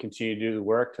just have to continue to do the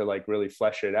work to like really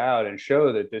flesh it out and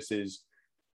show that this is,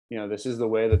 you know, this is the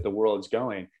way that the world's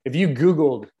going. If you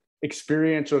Googled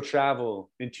experiential travel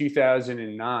in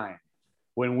 2009,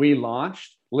 when we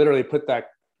launched, literally put that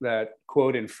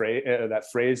quote in that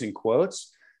phrase in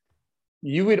quotes,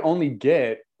 you would only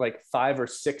get like 5 or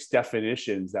 6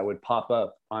 definitions that would pop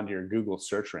up onto your Google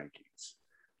search rankings,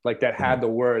 like that had the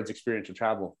words experiential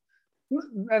travel.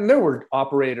 And there were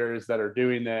operators that are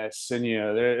doing this, and you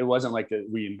know, it wasn't like that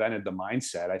we invented the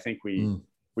mindset. I think we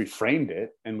framed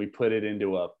it and we put it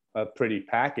into a pretty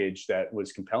package that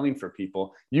was compelling for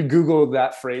people. You Google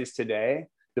that phrase today,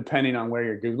 depending on where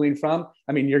you're Googling from,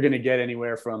 I mean, you're going to get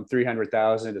anywhere from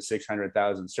 300,000 to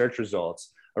 600,000 search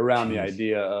results around the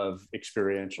idea of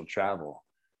experiential travel.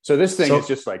 So this thing is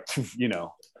just like, you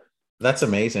know. That's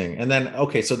amazing. And then,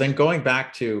 okay, so then going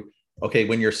back to, okay,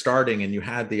 when you're starting and you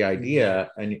had the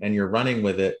idea and you're running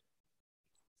with it,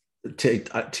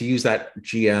 to use that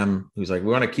GM who's like, we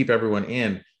want to keep everyone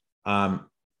in,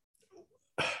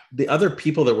 the other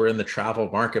people that were in the travel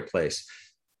marketplace,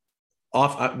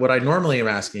 what I normally am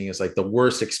asking is like the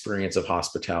worst experience of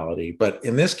hospitality. But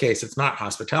in this case, it's not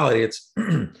hospitality. It's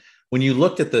when you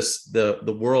looked at this,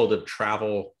 the world of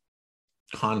travel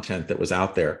content that was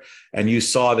out there, and you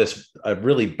saw this a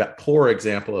really poor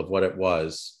example of what it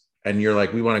was, and you're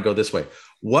like, we want to go this way.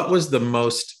 What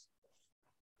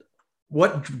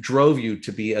drove you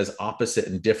to be as opposite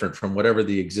and different from whatever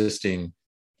the existing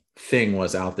thing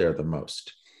was out there the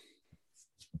most?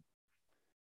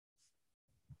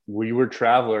 We were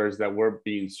travelers that weren't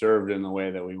being served in the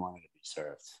way that we wanted to be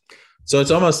served. So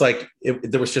it's almost like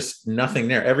there was just nothing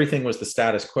there. Everything was the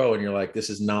status quo. And you're like, it's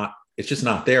just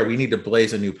not there. We need to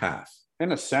blaze a new path.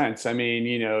 In a sense, I mean,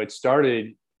 you know, it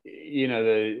started, you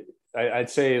know, I'd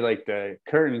say like the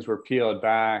curtains were peeled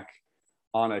back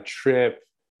on a trip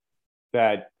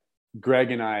that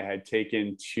Greg and I had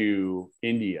taken to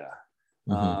India.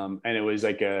 And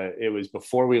it was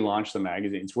before we launched the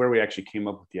magazine. It's where we actually came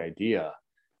up with the idea.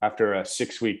 After a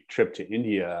 6-week trip to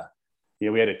India, you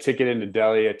know, we had a ticket into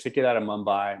Delhi, a ticket out of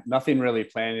Mumbai, nothing really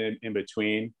planned in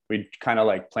between. We kind of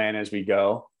like plan as we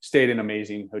go, stayed in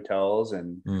amazing hotels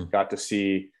and got to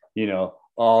see, you know,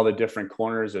 all the different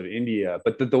corners of India.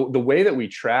 But the way that we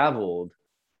traveled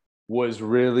was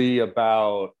really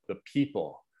about the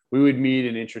people. We would meet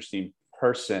an interesting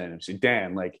person and say,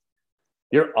 Dan, like,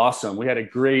 you're awesome. We had a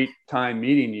great time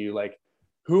meeting you. Like,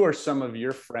 who are some of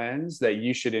your friends that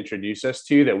you should introduce us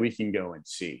to that we can go and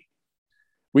see?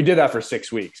 We did that for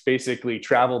 6 weeks, basically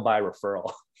travel by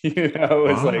referral. You know,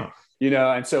 it was like, you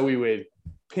know, and so we would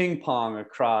ping pong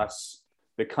across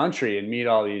the country and meet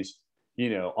all these, you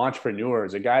know,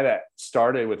 entrepreneurs. A guy that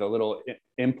started with a little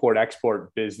import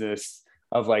export business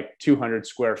of like 200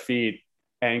 square feet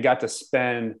and got to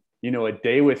spend, you know, a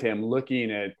day with him looking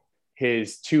at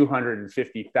his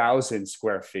 250,000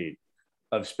 square feet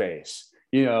of space.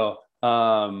 You know,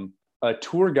 a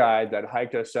tour guide that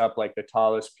hiked us up like the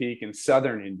tallest peak in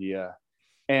southern India,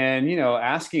 and, you know,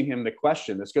 asking him the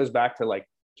question. This goes back to like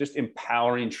just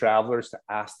empowering travelers to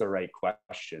ask the right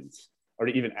questions or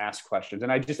to even ask questions.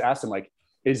 And I just asked him, like,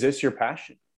 is this your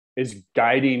passion? Is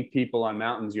guiding people on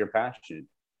mountains your passion?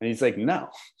 And he's like, no.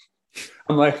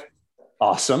 I'm like,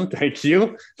 awesome. Thank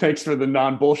you. Thanks for the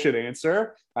non-bullshit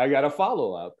answer. I got a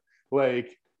follow-up.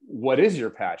 Like, what is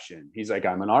your passion? He's like,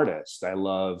 I'm an artist. I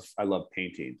love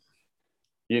painting,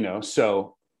 you know?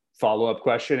 So follow-up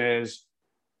question is,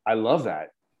 I love that.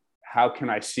 How can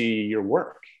I see your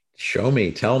work? Show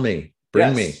me, tell me,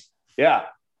 bring me. Yes. Yeah.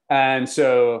 And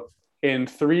so in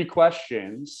 3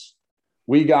 questions,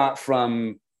 we got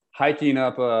from hiking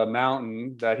up a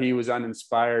mountain that he was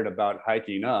uninspired about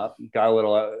hiking up, got a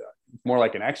little more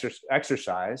like an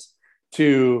exercise,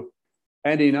 to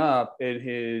ending up in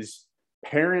his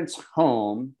parents'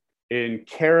 home in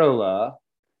Kerala,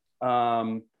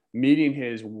 meeting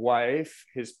his wife,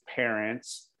 his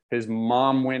parents. His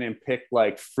mom went and picked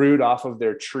like fruit off of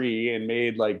their tree and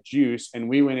made like juice. And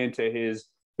we went into his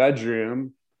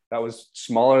bedroom that was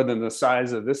smaller than the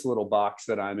size of this little box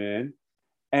that I'm in,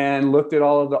 and looked at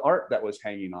all of the art that was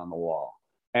hanging on the wall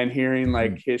and hearing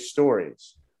like his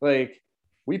stories. Like,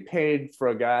 we paid for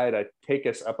a guy to take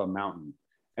us up a mountain,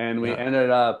 and we ended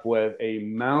up with a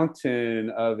mountain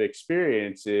of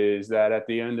experiences that at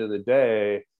the end of the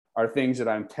day are things that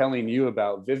I'm telling you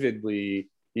about vividly,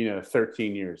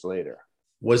 13 years later.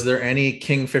 Was there any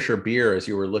Kingfisher beer as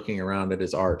you were looking around at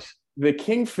his art? The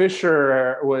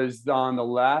Kingfisher was on the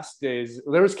last days.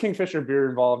 There was Kingfisher beer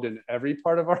involved in every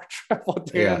part of our travel,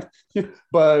 Dan. Yeah.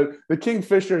 But the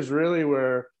Kingfishers really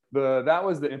were that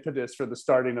was the impetus for the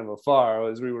starting of Afar.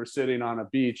 As we were sitting on a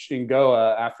beach in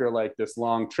Goa after like this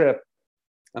long trip,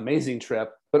 amazing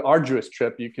trip, but arduous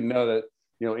trip. You can know that,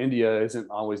 India isn't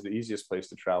always the easiest place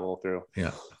to travel through.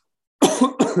 Yeah.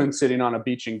 And sitting on a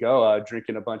beach in Goa,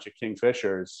 drinking a bunch of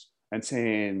Kingfishers and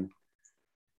saying,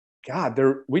 God,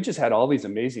 we just had all these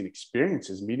amazing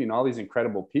experiences, meeting all these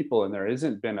incredible people. And there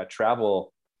hasn't been a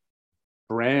travel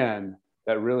brand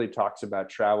that really talks about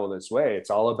travel this way. It's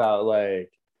all about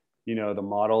like, the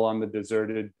model on the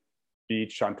deserted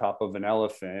beach on top of an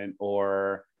elephant,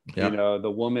 or,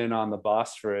 the woman on the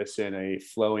Bosphorus in a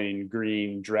flowing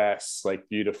green dress, like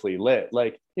beautifully lit.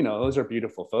 Like, those are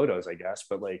beautiful photos, I guess.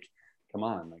 But like, come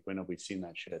on, like, when have we seen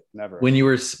that shit? Never. When you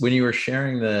were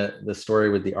sharing the story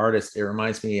with the artist, it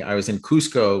reminds me, I was in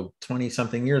Cusco 20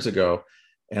 something years ago,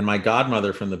 and my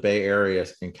godmother from the Bay Area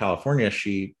in California,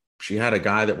 she had a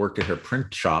guy that worked at her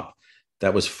print shop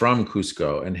that was from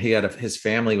Cusco, and his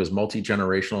family was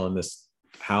multi-generational in this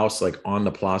house, like on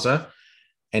the plaza.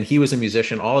 And he was a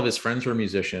musician. All of his friends were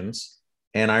musicians.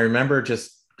 And I remember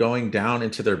just going down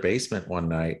into their basement one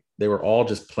night. They were all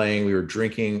just playing. We were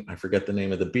drinking, I forget the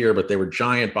name of the beer, but they were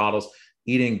giant bottles,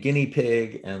 eating guinea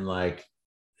pig. And like,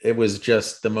 it was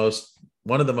just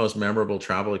one of the most memorable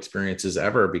travel experiences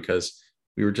ever, because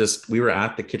we were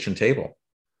at the kitchen table.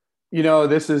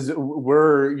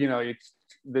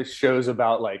 This show's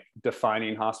about like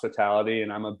defining hospitality.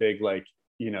 And I'm a big, like,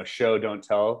 show, don't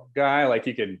tell guy. Like,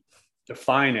 you can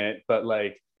define it, but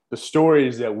like the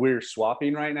stories that we're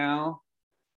swapping right now,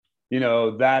 we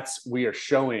are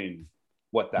showing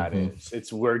what that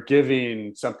is. We're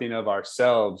giving something of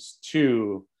ourselves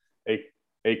to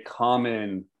a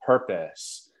common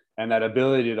purpose, and that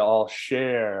ability to all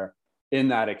share in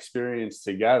that experience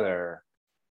together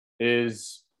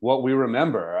is what we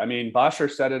remember. I mean, Basher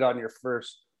said it on your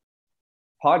first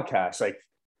podcast, like,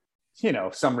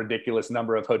 some ridiculous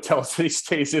number of hotels that he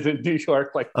stays in New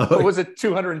York. Like, what was it,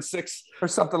 206 or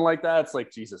something like that? It's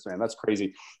like, Jesus, man, that's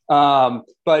crazy.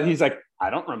 But he's like, I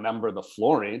don't remember the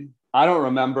flooring. I don't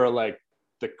remember like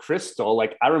the crystal.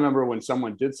 Like, I remember when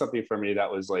someone did something for me that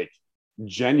was like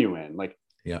genuine. Like,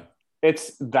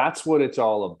 that's what it's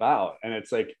all about. And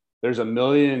it's like, there's a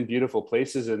million beautiful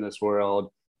places in this world.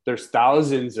 There's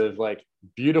thousands of like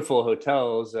beautiful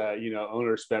hotels that,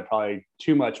 owners spent probably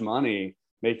too much money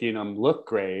making them look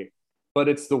great, but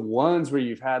it's the ones where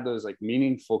you've had those like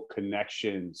meaningful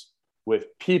connections with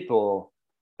people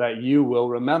that you will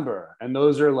remember. And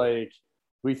those are like,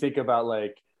 we think about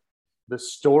like the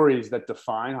stories that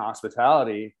define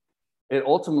hospitality. It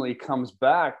ultimately comes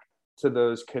back to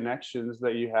those connections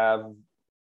that you have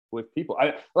with people.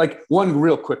 I like one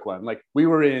real quick one. Like, we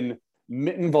were in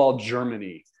Mittenwald,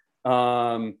 Germany.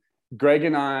 Greg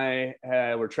and I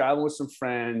were traveling with some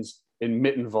friends in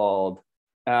Mittenwald.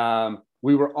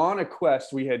 We were on a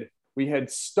quest. We had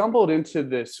stumbled into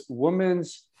this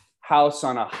woman's house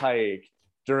on a hike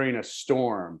during a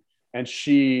storm, and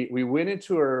we went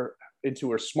into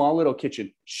her small little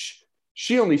kitchen.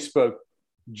 She only spoke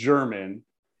German.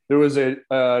 There was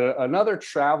another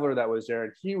traveler that was there,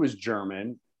 and he was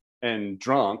German and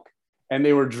drunk, and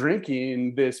they were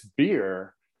drinking this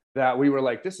beer that we were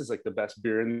like, this is like the best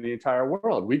beer in the entire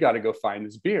world. We got to go find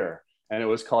this beer. And it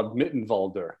was called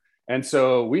Mittenwalder. And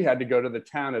so we had to go to the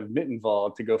town of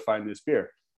Mittenwald to go find this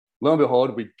beer. Lo and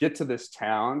behold, we get to this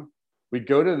town. We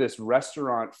go to this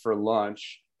restaurant for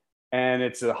lunch, and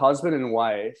it's a husband and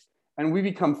wife. And we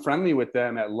become friendly with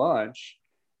them at lunch.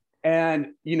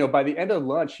 And, by the end of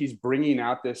lunch, he's bringing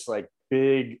out this like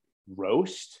big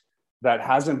roast that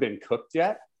hasn't been cooked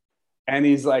yet. And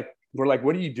he's like, we're like,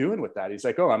 what are you doing with that? He's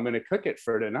like, oh, I'm going to cook it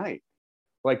for tonight.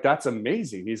 Like, that's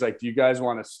amazing. He's like, do you guys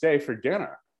want to stay for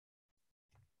dinner?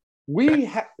 We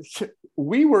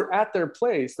were at their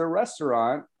place, their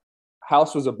restaurant,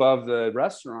 house was above the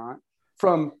restaurant,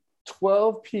 from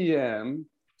 12 p.m.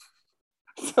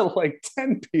 to like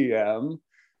 10 p.m.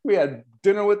 We had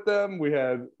dinner with them. We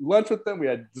had lunch with them. We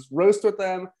had this roast with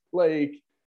them. Like,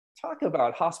 talk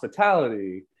about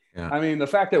hospitality. Yeah. I mean, the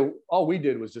fact that all we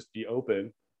did was just be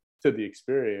open to the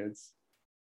experience,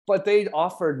 but they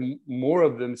offered more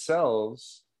of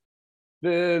themselves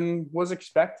than was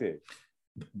expected.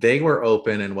 They were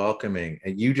open and welcoming,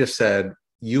 and you just said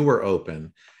you were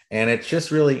open. And it's just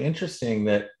really interesting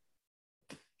that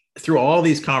through all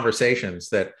these conversations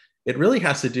that it really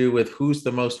has to do with who's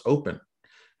the most open,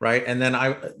 right? And then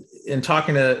in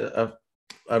talking to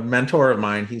a mentor of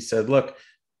mine, he said, look,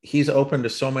 he's open to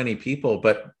so many people,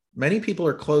 but many people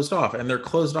are closed off, and they're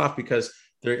closed off because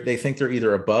they think they're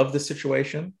either above the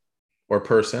situation or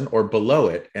person or below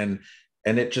it. And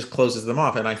it just closes them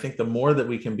off. And I think the more that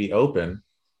we can be open,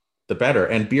 the better.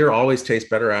 And beer always tastes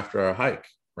better after a hike,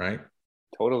 right?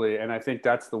 Totally. And I think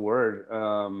that's the word,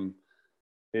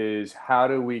 is how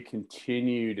do we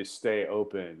continue to stay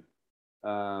open?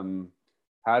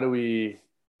 How do we,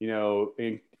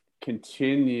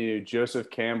 continue?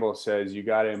 Joseph Campbell says, you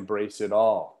got to embrace it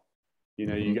all.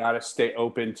 You got to stay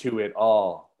open to it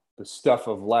all. The stuff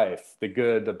of life, the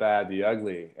good, the bad, the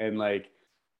ugly. And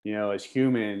as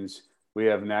humans, we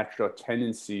have natural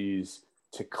tendencies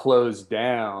to close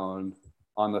down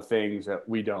on the things that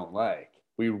we don't like.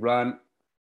 We run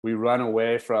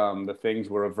away from the things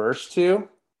we're averse to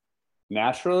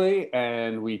naturally,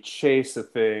 and we chase the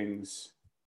things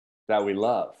that we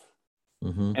love.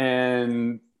 Mm-hmm.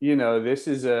 And, this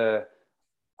is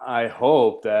I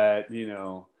hope that,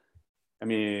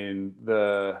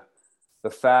 the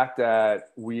fact that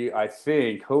I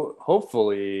think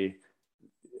hopefully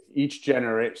each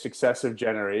successive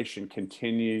generation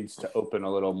continues to open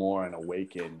a little more and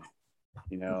awaken,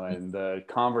 and the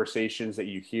conversations that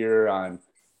you hear on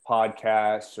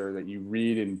podcasts or that you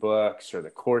read in books or the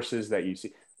courses that you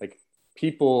see, like,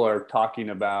 people are talking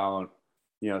about,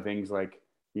 things like,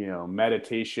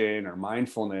 meditation or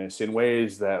mindfulness in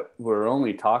ways that were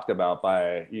only talked about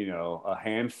by, a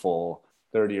handful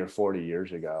 30 or 40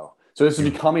 years ago. So this is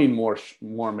becoming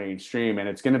more mainstream, and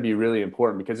it's going to be really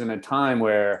important because in a time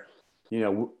where,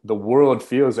 the world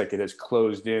feels like it has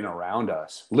closed in around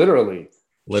us, literally.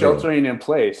 Sheltering in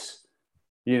place,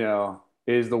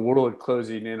 is the world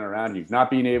closing in around you, not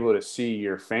being able to see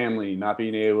your family, not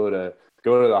being able to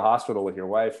go to the hospital with your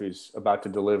wife who's about to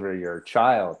deliver your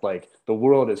child. Like, the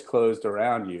world is closed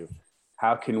around you.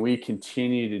 How can we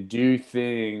continue to do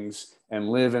things and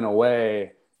live in a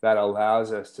way that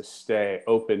allows us to stay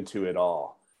open to it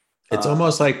all? It's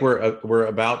almost like we're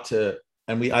about to,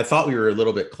 and I thought we were a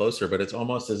little bit closer, but it's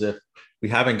almost as if we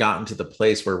haven't gotten to the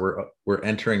place where we're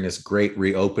entering this great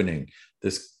reopening,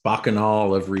 this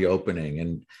bacchanal of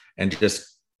reopening, and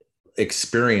just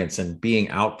experience and being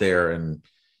out there, and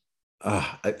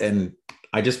I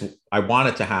want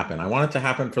it to happen. I want it to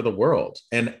happen for the world.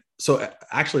 And so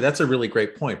actually that's a really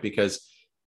great point, because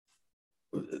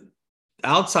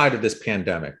outside of this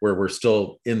pandemic where we're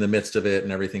still in the midst of it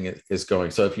and everything is going.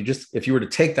 So if you were to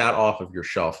take that off of your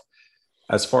shelf,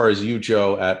 as far as you,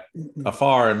 Joe, at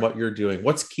afar and what you're doing,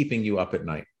 what's keeping you up at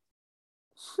night?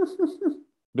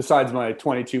 Besides my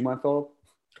 22-month-old?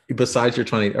 Besides your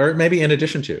 20, or maybe in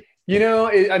addition to?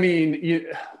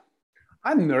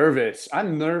 I'm nervous.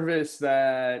 I'm nervous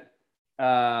that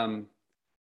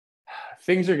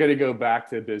things are going to go back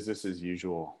to business as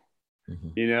usual.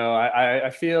 Mm-hmm. I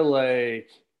feel like,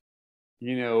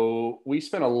 we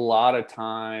spent a lot of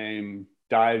time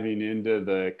diving into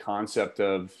the concept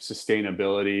of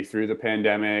sustainability through the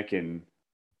pandemic, and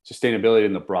sustainability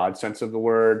in the broad sense of the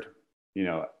word,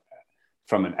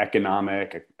 from an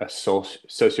economic, a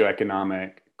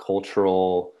socioeconomic,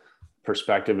 cultural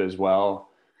perspective as well.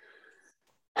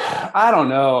 I don't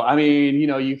know. I mean,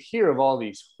 you hear of all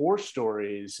these horror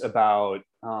stories about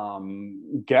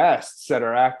guests that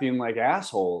are acting like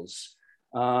assholes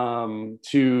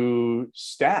to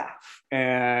staff.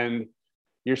 And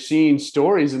you're seeing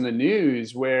stories in the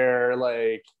news where,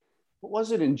 like, what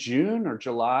was it, in June or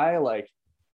July, like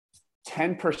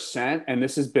 10%, and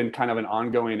this has been kind of an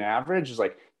ongoing average, is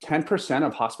like 10%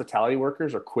 of hospitality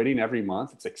workers are quitting every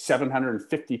month. It's like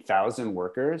 750,000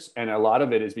 workers. And a lot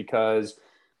of it is because,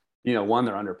 one,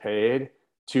 they're underpaid.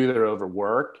 Two, they're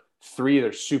overworked. Three,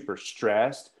 they're super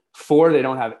stressed. Four, they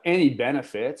don't have any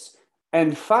benefits.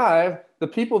 And five, the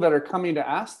people that are coming to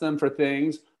ask them for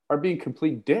things are being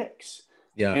complete dicks.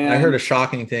 Yeah, I heard a And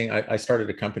shocking thing. I started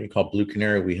a company called Blue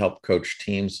Canary. We help coach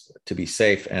teams to be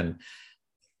safe. And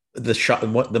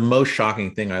the most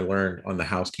shocking thing I learned on the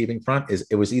housekeeping front is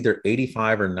it was either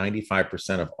 85 or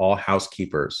 95% of all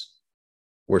housekeepers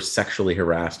were sexually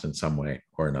harassed in some way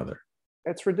or another.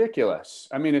 it's ridiculous.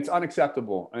 I mean, it's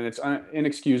unacceptable and it's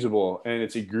inexcusable and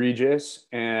it's egregious.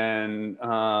 And,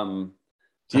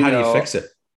 So you how do you know, fix it?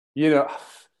 you know,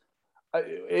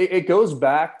 it goes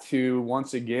back to,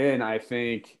 once again, I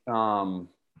think, if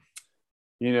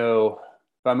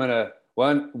I'm gonna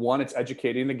one, it's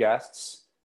educating the guests.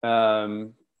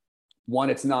 Um, One,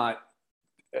 it's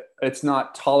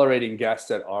not tolerating guests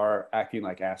that are acting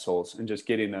like assholes and just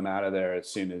getting them out of there as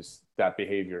soon as that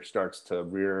behavior starts to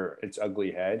rear its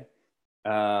ugly head.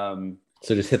 Um,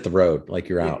 So just hit the road like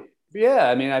you're out. yeah,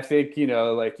 I mean, I think,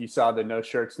 like you saw the no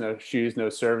shirts, no shoes, no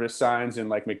service signs in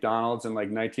like McDonald's in like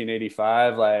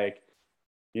 1985. Like,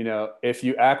 if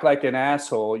you act like an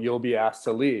asshole, you'll be asked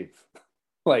to leave.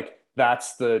 Like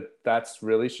that's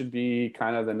really should be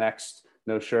kind of the next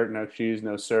no shirt, no shoes,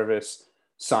 no service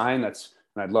sign. And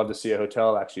I'd love to see a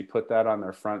hotel actually put that on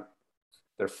their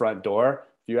front door.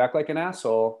 If you act like an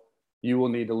asshole, you will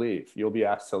need to leave. You'll be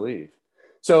asked to leave.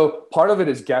 So part of it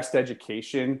is guest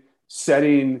education,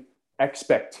 setting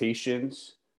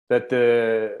expectations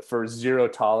for zero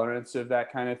tolerance of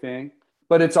that kind of thing.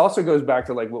 But it also goes back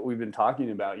to like what we've been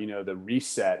talking about, the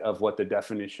reset of what the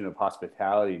definition of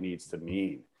hospitality needs to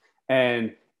mean,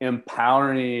 and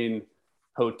empowering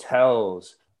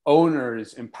hotels,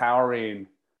 owners, empowering,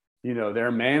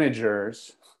 their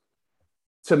managers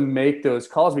to make those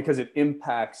calls because it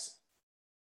impacts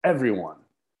everyone.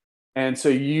 And so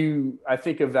I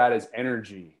think of that as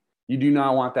energy. You do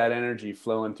not want that energy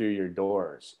flowing through your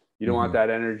doors. You don't want Mm-hmm. that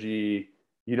energy.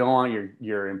 You don't want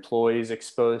your employees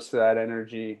exposed to that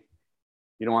energy.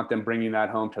 You don't want them bringing that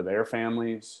home to their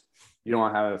families. You don't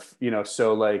want to have,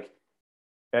 so like,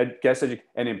 guess and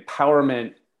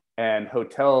empowerment and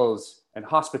hotels and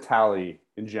hospitality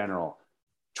in general,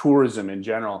 tourism in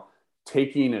general,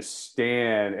 taking a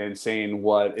stand and saying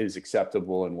what is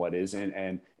acceptable and what isn't,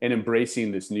 and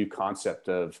embracing this new concept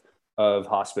of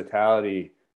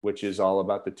hospitality, which is all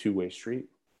about the two-way street.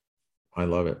 I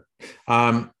love it.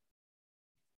 Um,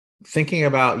 Thinking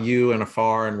about you and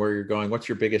afar and where you're going, what's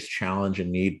your biggest challenge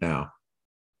and need now?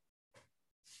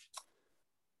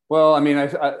 Well, I mean,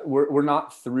 we're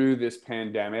not through this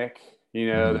pandemic.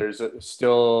 Mm-hmm. There's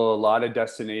still a lot of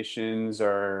destinations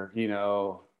are,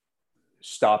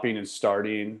 stopping and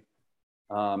starting.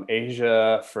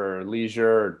 Asia for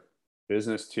leisure,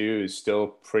 business too, is still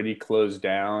pretty closed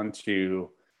down to,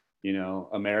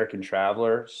 American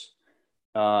travelers.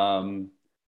 Um,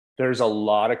 there's a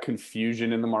lot of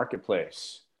confusion in the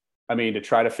marketplace. I mean, to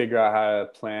try to figure out how to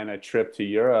plan a trip to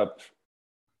Europe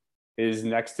is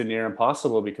next to near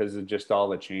impossible because of just all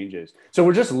the changes. So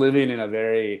we're just living in a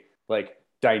very like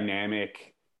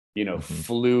dynamic, Mm-hmm.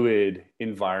 fluid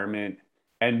environment.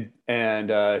 And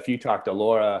if you talk to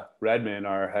Laura Redmond,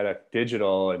 our head of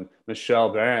digital, and Michelle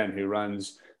Barron, who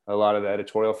runs a lot of the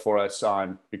editorial for us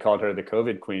we called her the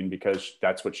COVID queen because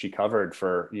that's what she covered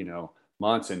for,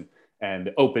 months,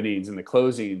 and openings and the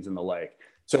closings and the like.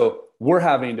 So we're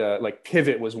having to like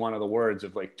pivot was one of the words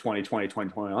of like 2020,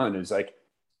 2021 is like,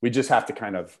 we just have to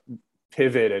kind of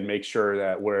pivot and make sure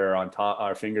that we're on top,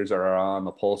 our fingers are on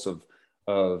the pulse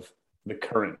of the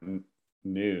current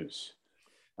news.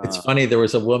 It's Uh, funny. There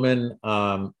was a woman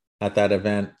at that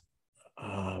event.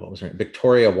 What was her name?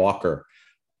 Victoria Walker.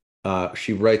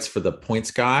 She writes for the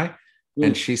Points Guy,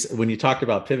 and she's when you talked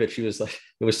about pivot, she was like,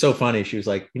 it was so funny. She was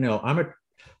like,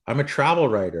 I'm a travel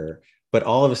writer, but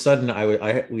all of a sudden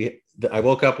I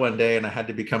woke up one day and I had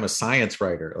to become a science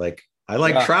writer. Like I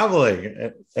like yeah,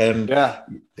 traveling, and yeah,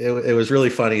 it was really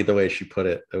funny the way she put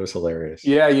it. It was hilarious.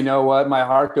 yeah. You know what? My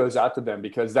heart goes out to them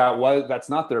because that's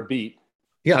not their beat.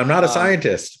 Yeah, I'm not a Um,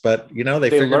 scientist, but they they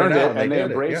figured it learned out it and they and they did it.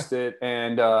 Yeah. embraced it.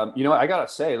 And I gotta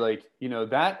say, like,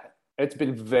 that it's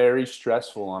been very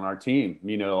stressful on our team.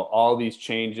 All these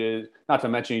changes, not to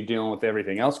mention you dealing with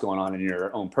everything else going on in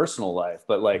your own personal life,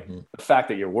 but like Mm-hmm. the fact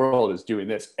that your world is doing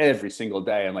this every single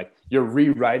day, and like you're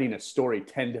rewriting a story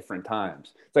 10 different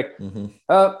times. It's like,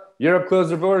 Mm-hmm. Europe closed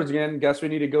their borders again. Guess we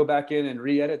need to go back in and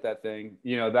re-edit that thing.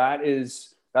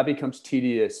 That becomes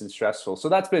tedious and stressful. So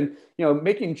that's been,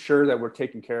 making sure that we're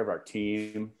taking care of our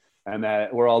team and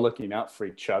that we're all looking out for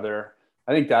each other.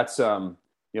 I think that's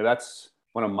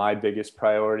one of my biggest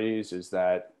priorities is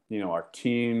that, our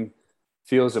team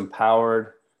feels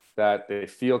empowered, that they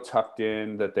feel tucked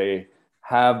in, that they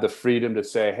have the freedom to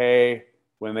say, hey,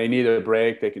 when they need a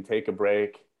break, they can take a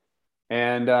break,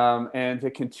 and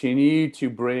to continue to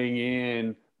bring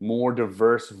in more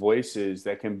diverse voices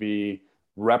that can be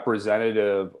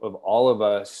representative of all of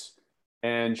us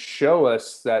and show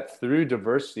us that through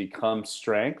diversity comes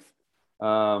strength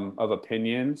of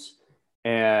opinions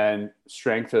and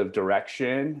strength of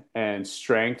direction and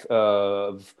strength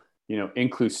of,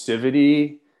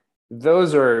 inclusivity.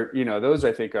 Those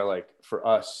I think are like for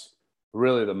us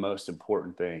really the most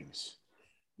important things.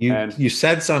 You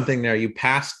said something there. You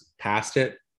passed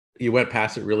it. You went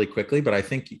past it really quickly, but I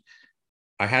think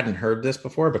I hadn't heard this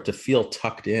before. But to feel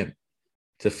tucked in,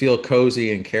 to feel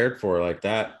cozy and cared for like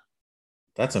that,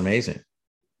 that's amazing.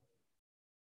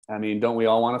 I mean, don't we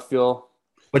all want to feel?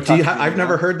 But I've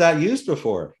never heard that used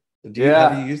before. Have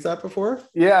you used that before?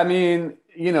 Yeah, I mean,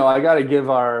 I got to give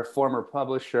our former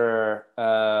publisher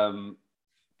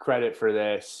credit for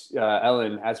this.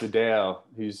 Ellen Asmodeo,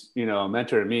 who's a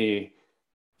mentor to me.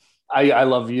 I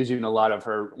love using a lot of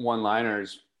her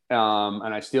one-liners,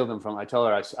 and I steal them from. I tell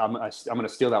her I'm going to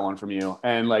steal that one from you,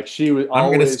 and like she was. I'm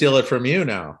going to steal it from you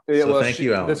now. So thank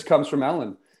you, Ellen. This comes from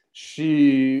Ellen.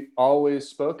 She always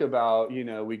spoke about,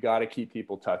 we got to keep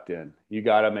people tucked in. You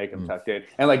got to make them tucked in,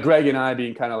 and like Greg and I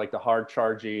being kind of like the hard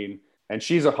charging, and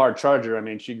she's a hard charger. I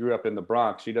mean, she grew up in the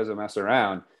Bronx. She doesn't mess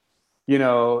around,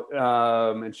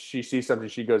 and she sees something,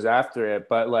 she goes after it.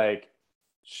 But like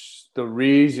the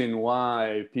reason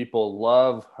why people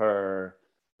love her,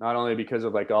 not only because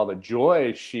of like all the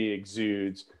joy she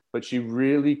exudes, but she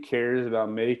really cares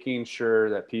about making sure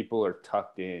that people are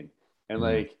tucked in. And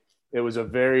like, it was a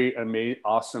very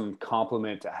awesome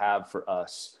compliment to have for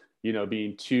us,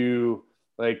 being two,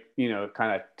 like,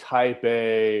 kind of type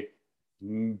A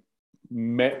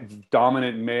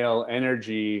dominant male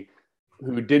energy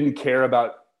who didn't care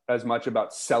about as much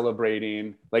about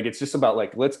celebrating. Like, it's just about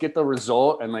like, let's get the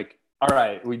result. And like, all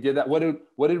right, we did that. What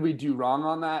did we do wrong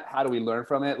on that? How do we learn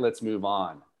from it? Let's move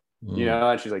on.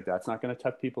 And she's like, that's not going to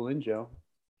tuck people in, Joe.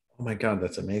 Oh my God,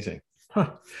 that's amazing.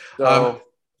 Huh. So,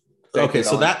 okay.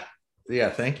 So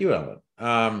thank you,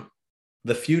 Ellen.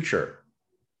 The future,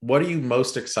 what are you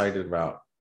most excited about?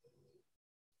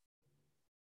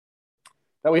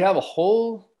 That we have a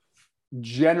whole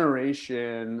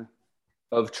generation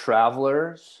of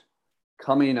travelers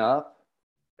coming up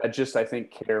that just, I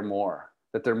think, care more,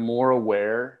 that they're more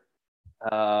aware,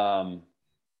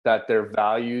 that their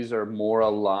values are more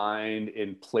aligned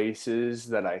in places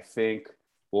that I think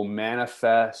will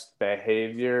manifest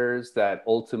behaviors that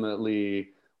ultimately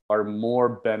are more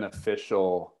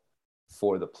beneficial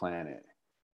for the planet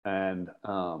and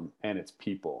its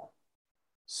people.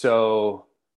 So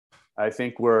I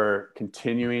think we're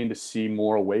continuing to see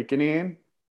more awakening.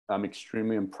 I'm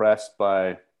extremely impressed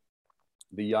by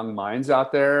the young minds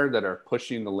out there that are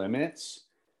pushing the limits.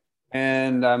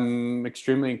 And I'm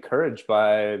extremely encouraged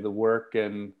by the work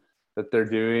that they're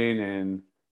doing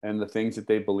and the things that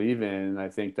they believe in. And I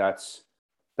think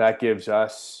that gives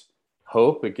us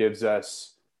hope. It gives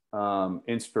us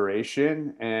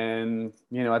inspiration. And,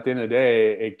 at the end of the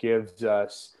day, it gives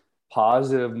us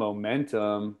positive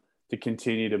momentum to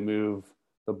continue to move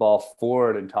the ball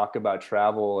forward and talk about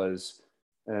travel as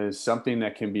something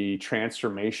that can be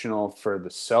transformational for the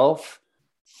self,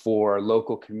 for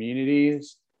local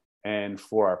communities, and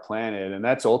for our planet. And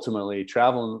that's ultimately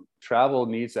travel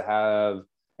needs to have,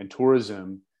 and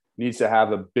tourism needs to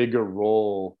have a bigger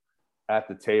role at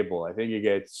the table. I think it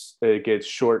gets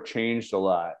shortchanged a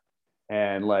lot.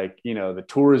 And like, the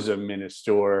tourism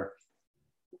minister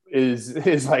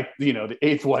is like, the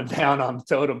eighth one down on the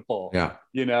totem pole. Yeah.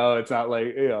 It's not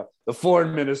like, the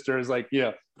foreign minister is like,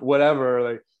 whatever,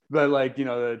 like, but like,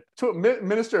 the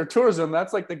minister of tourism,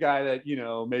 that's like the guy that,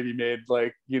 maybe made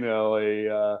like,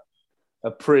 a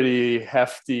pretty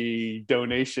hefty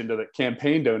donation to the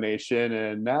campaign donation.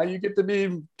 And now you get to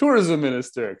be tourism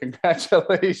minister.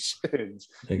 Congratulations.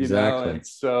 Exactly. And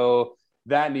so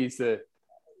that needs to,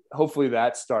 hopefully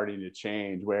that's starting to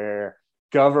change, where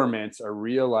governments are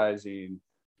realizing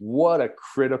what a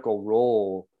critical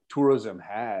role tourism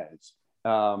has.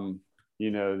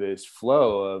 This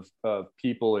flow of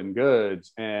people and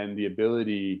goods, and the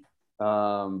ability,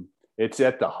 it's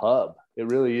at the hub. It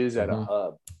really is at a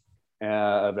hub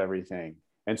of everything.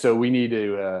 And so we need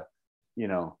to,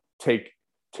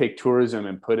 take tourism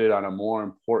and put it on a more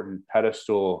important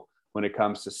pedestal when it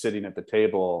comes to sitting at the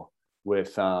table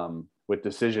with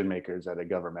decision makers at a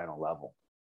governmental level.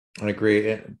 I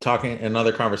agree. Talking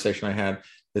another conversation I had,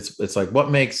 it's like, what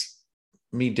makes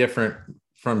me different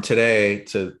from today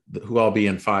to who I'll be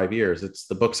in 5 years? It's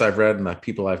the books I've read and the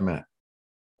people I've met,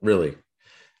 really.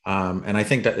 And I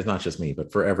think that it's not just me,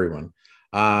 but for everyone.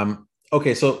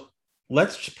 Okay, so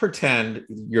let's pretend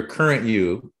your current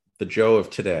you, the Joe of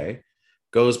today,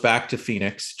 goes back to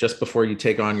Phoenix just before you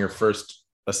take on your first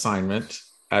assignment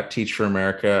at Teach for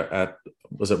America at,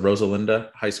 was it Rosalinda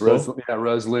High School?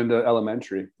 Rosalinda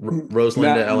Elementary. Rosalinda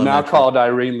Now Elementary. called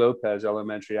Irene Lopez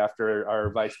Elementary, after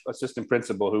our vice assistant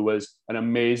principal, who was an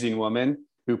amazing woman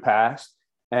who passed,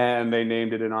 and they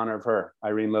named it in honor of her,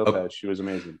 Irene Lopez. Oh, she was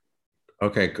amazing.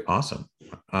 okay, awesome.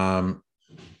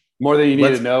 More than you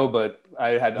need to know, but I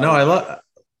had no, I love.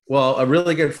 Well, a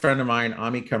really good friend of mine,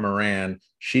 Amika Moran,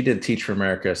 she did Teach for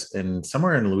America in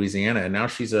somewhere in Louisiana, and now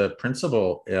she's a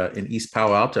principal in East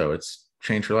Palo Alto. It's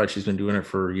changed her life. She's been doing it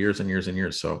for years and years and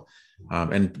years. So,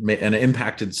 and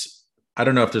impacted. I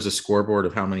don't know if there's a scoreboard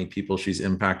of how many people she's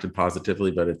impacted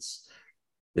positively, but it's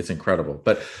incredible.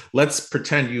 But let's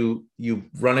pretend you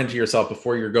run into yourself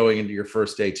before you're going into your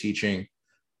first day teaching.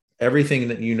 Everything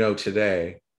that you know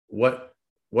today, what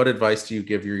advice do you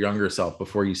give your younger self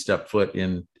before you step foot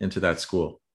into that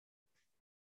school?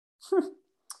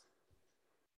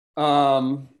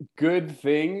 Good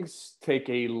things take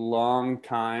a long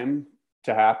time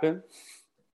to happen.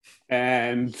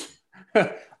 And,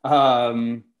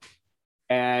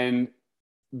 and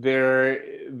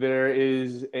there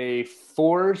is a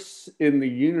force in the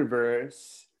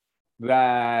universe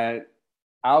that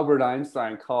Albert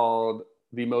Einstein called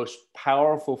the most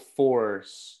powerful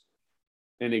force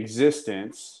in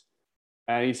existence.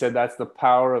 And he said that's the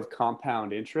power of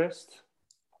compound interest.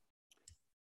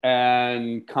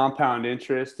 And compound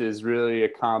interest is really a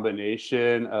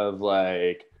combination of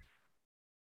like,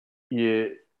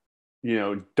 you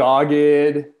know,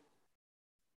 dogged,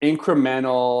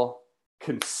 incremental,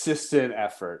 consistent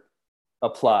effort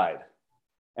applied.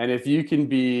 And if you can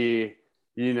be,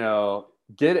 you know,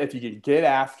 if you can get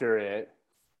after it,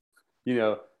 you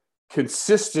know,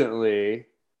 consistently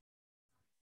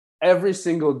every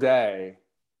single day,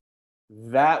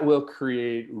 that will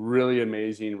create really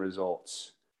amazing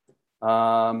results.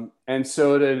 And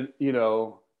so to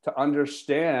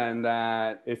understand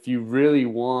that if you really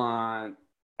want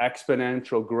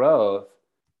exponential growth,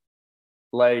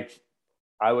 like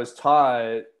I was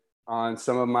taught on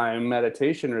some of my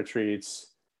meditation retreats,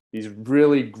 these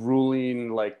really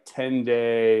grueling, like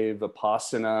 10-day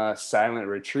Vipassana silent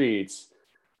retreats,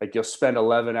 like you'll spend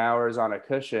 11 hours on a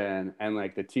cushion, and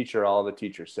like all the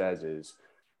teacher says is,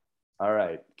 all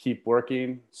right, keep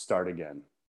working, start again.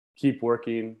 Keep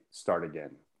working, start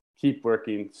again. Keep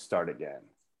working, start again.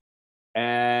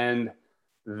 And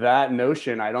that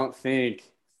notion, I don't think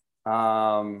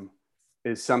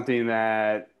is something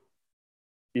that,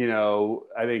 you know,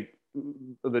 I think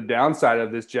the downside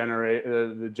of this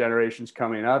the generations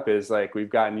coming up is like we've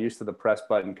gotten used to the press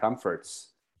button comforts.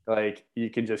 Like you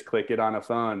can just click it on a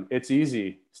phone. It's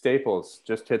easy. Staples,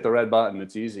 just hit the red button.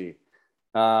 It's easy.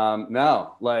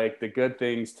 No, like the good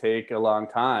things take a long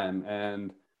time.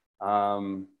 And,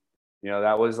 you know,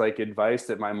 that was like advice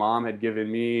that my mom had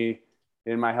given me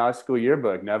in my high school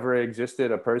yearbook. Never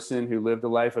existed a person who lived a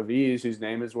life of ease whose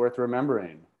name is worth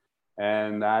remembering.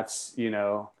 And that's, you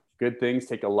know, good things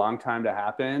take a long time to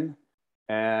happen.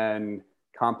 And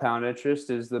compound interest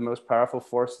is the most powerful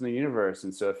force in the universe.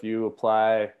 And so if you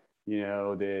apply, you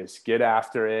know, this get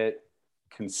after it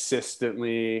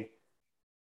consistently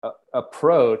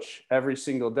approach every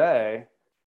single day,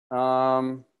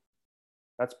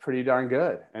 that's pretty darn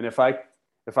good. And if I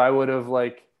would have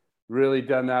like really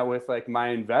done that with like my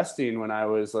investing when I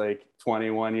was like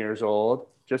 21 years old,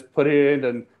 just put it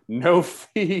into no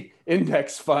fee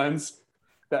index funds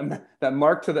that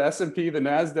mark to the S&P, the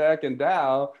NASDAQ, and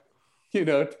Dow, you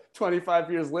know,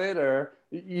 25 years later,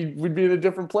 you would be in a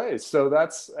different place. So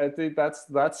I think that's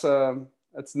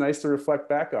nice to reflect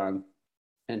back on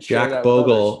and share that with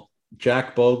others.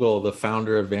 Jack Bogle, the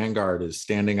founder of Vanguard, is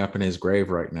standing up in his grave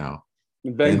right now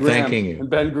and thanking you. And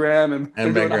Ben Graham, and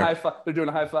they're doing a high five. They're doing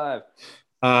a high five.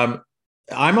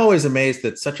 I'm always amazed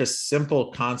that such a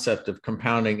simple concept of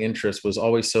compounding interest was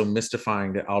always so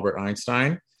mystifying to Albert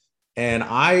Einstein. And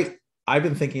I've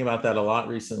been thinking about that a lot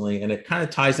recently, and it kind of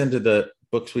ties into the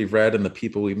books we've read and the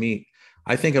people we meet.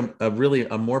 I think a really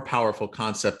more powerful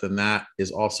concept than that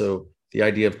is also the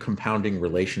idea of compounding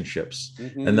relationships.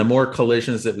 Mm-hmm. And the more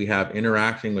collisions that we have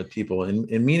interacting with people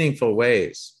in meaningful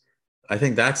ways, I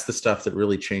think that's the stuff that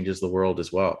really changes the world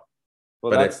as well.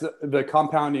 Well, that's the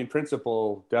compounding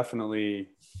principle. Definitely,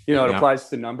 you know, it applies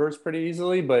to numbers pretty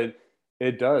easily, but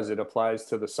it applies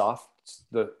to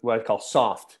what I call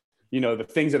soft, you know, the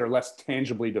things that are less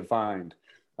tangibly defined,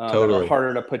 that are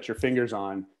harder to put your fingers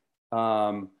on.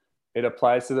 It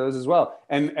applies to those as well.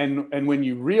 And when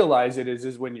you realize it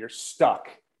is when you're stuck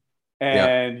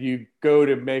and you go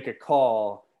to make a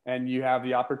call and you have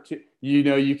the opportunity, you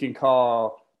know, you can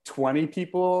call 20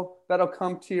 people that'll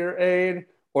come to your aid,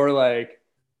 or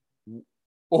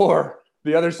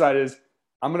the other side is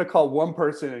I'm going to call one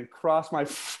person and cross my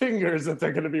fingers that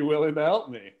they're going to be willing to help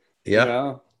me,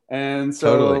 Yeah, And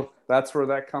so totally. that's where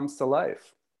that comes to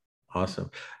life. Awesome.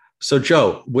 So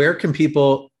Joe, where can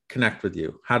people connect with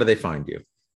you? How do they find you?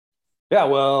 Yeah,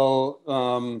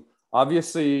 well,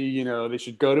 obviously, they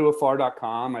should go to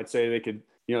afar.com. I'd say they could,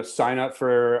 sign up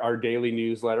for our daily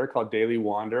newsletter called Daily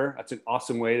Wander. That's an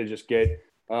awesome way to just get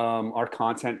our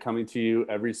content coming to you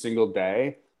every single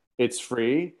day. It's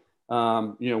free.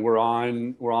 We're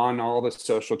on all the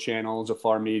social channels,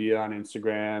 Afar Media on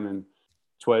Instagram and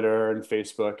Twitter and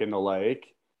Facebook and the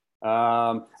like.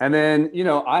 And then,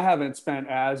 I haven't spent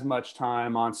as much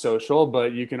time on social,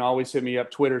 but you can always hit me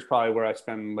up. Twitter's probably where I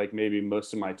spend like maybe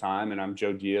most of my time. And I'm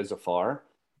Joe Diaz Afar,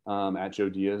 at Joe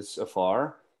Diaz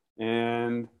Afar.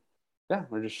 And yeah,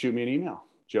 or just shoot me an email,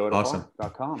 Awesome.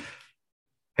 joe@afar.com.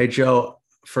 Hey, Joe,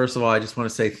 first of all, I just want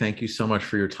to say thank you so much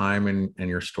for your time and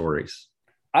your stories.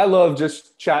 I love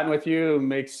just chatting with you. It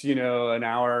makes, an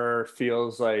hour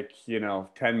feels like,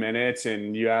 10 minutes,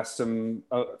 and you ask some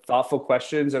thoughtful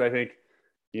questions that I think,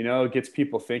 gets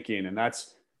people thinking. And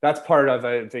that's part of,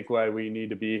 I think, why we need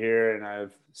to be here. And I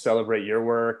celebrate your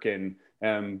work, and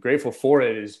I'm grateful for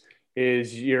it is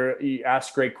you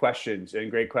ask great questions,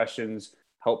 and great questions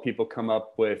help people come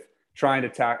up with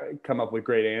come up with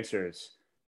great answers.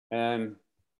 And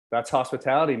that's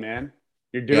hospitality, man.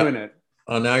 You're doing Yep. it.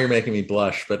 Oh, now you're making me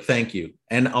blush, but thank you.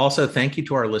 And also thank you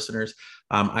to our listeners.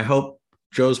 I hope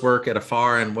Joe's work at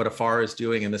Afar and what Afar is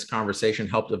doing in this conversation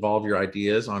helped evolve your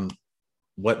ideas on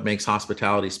what makes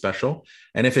hospitality special.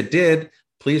 And if it did,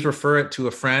 please refer it to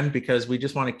a friend, because we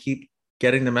just want to keep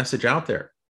getting the message out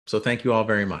there. So thank you all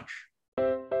very much.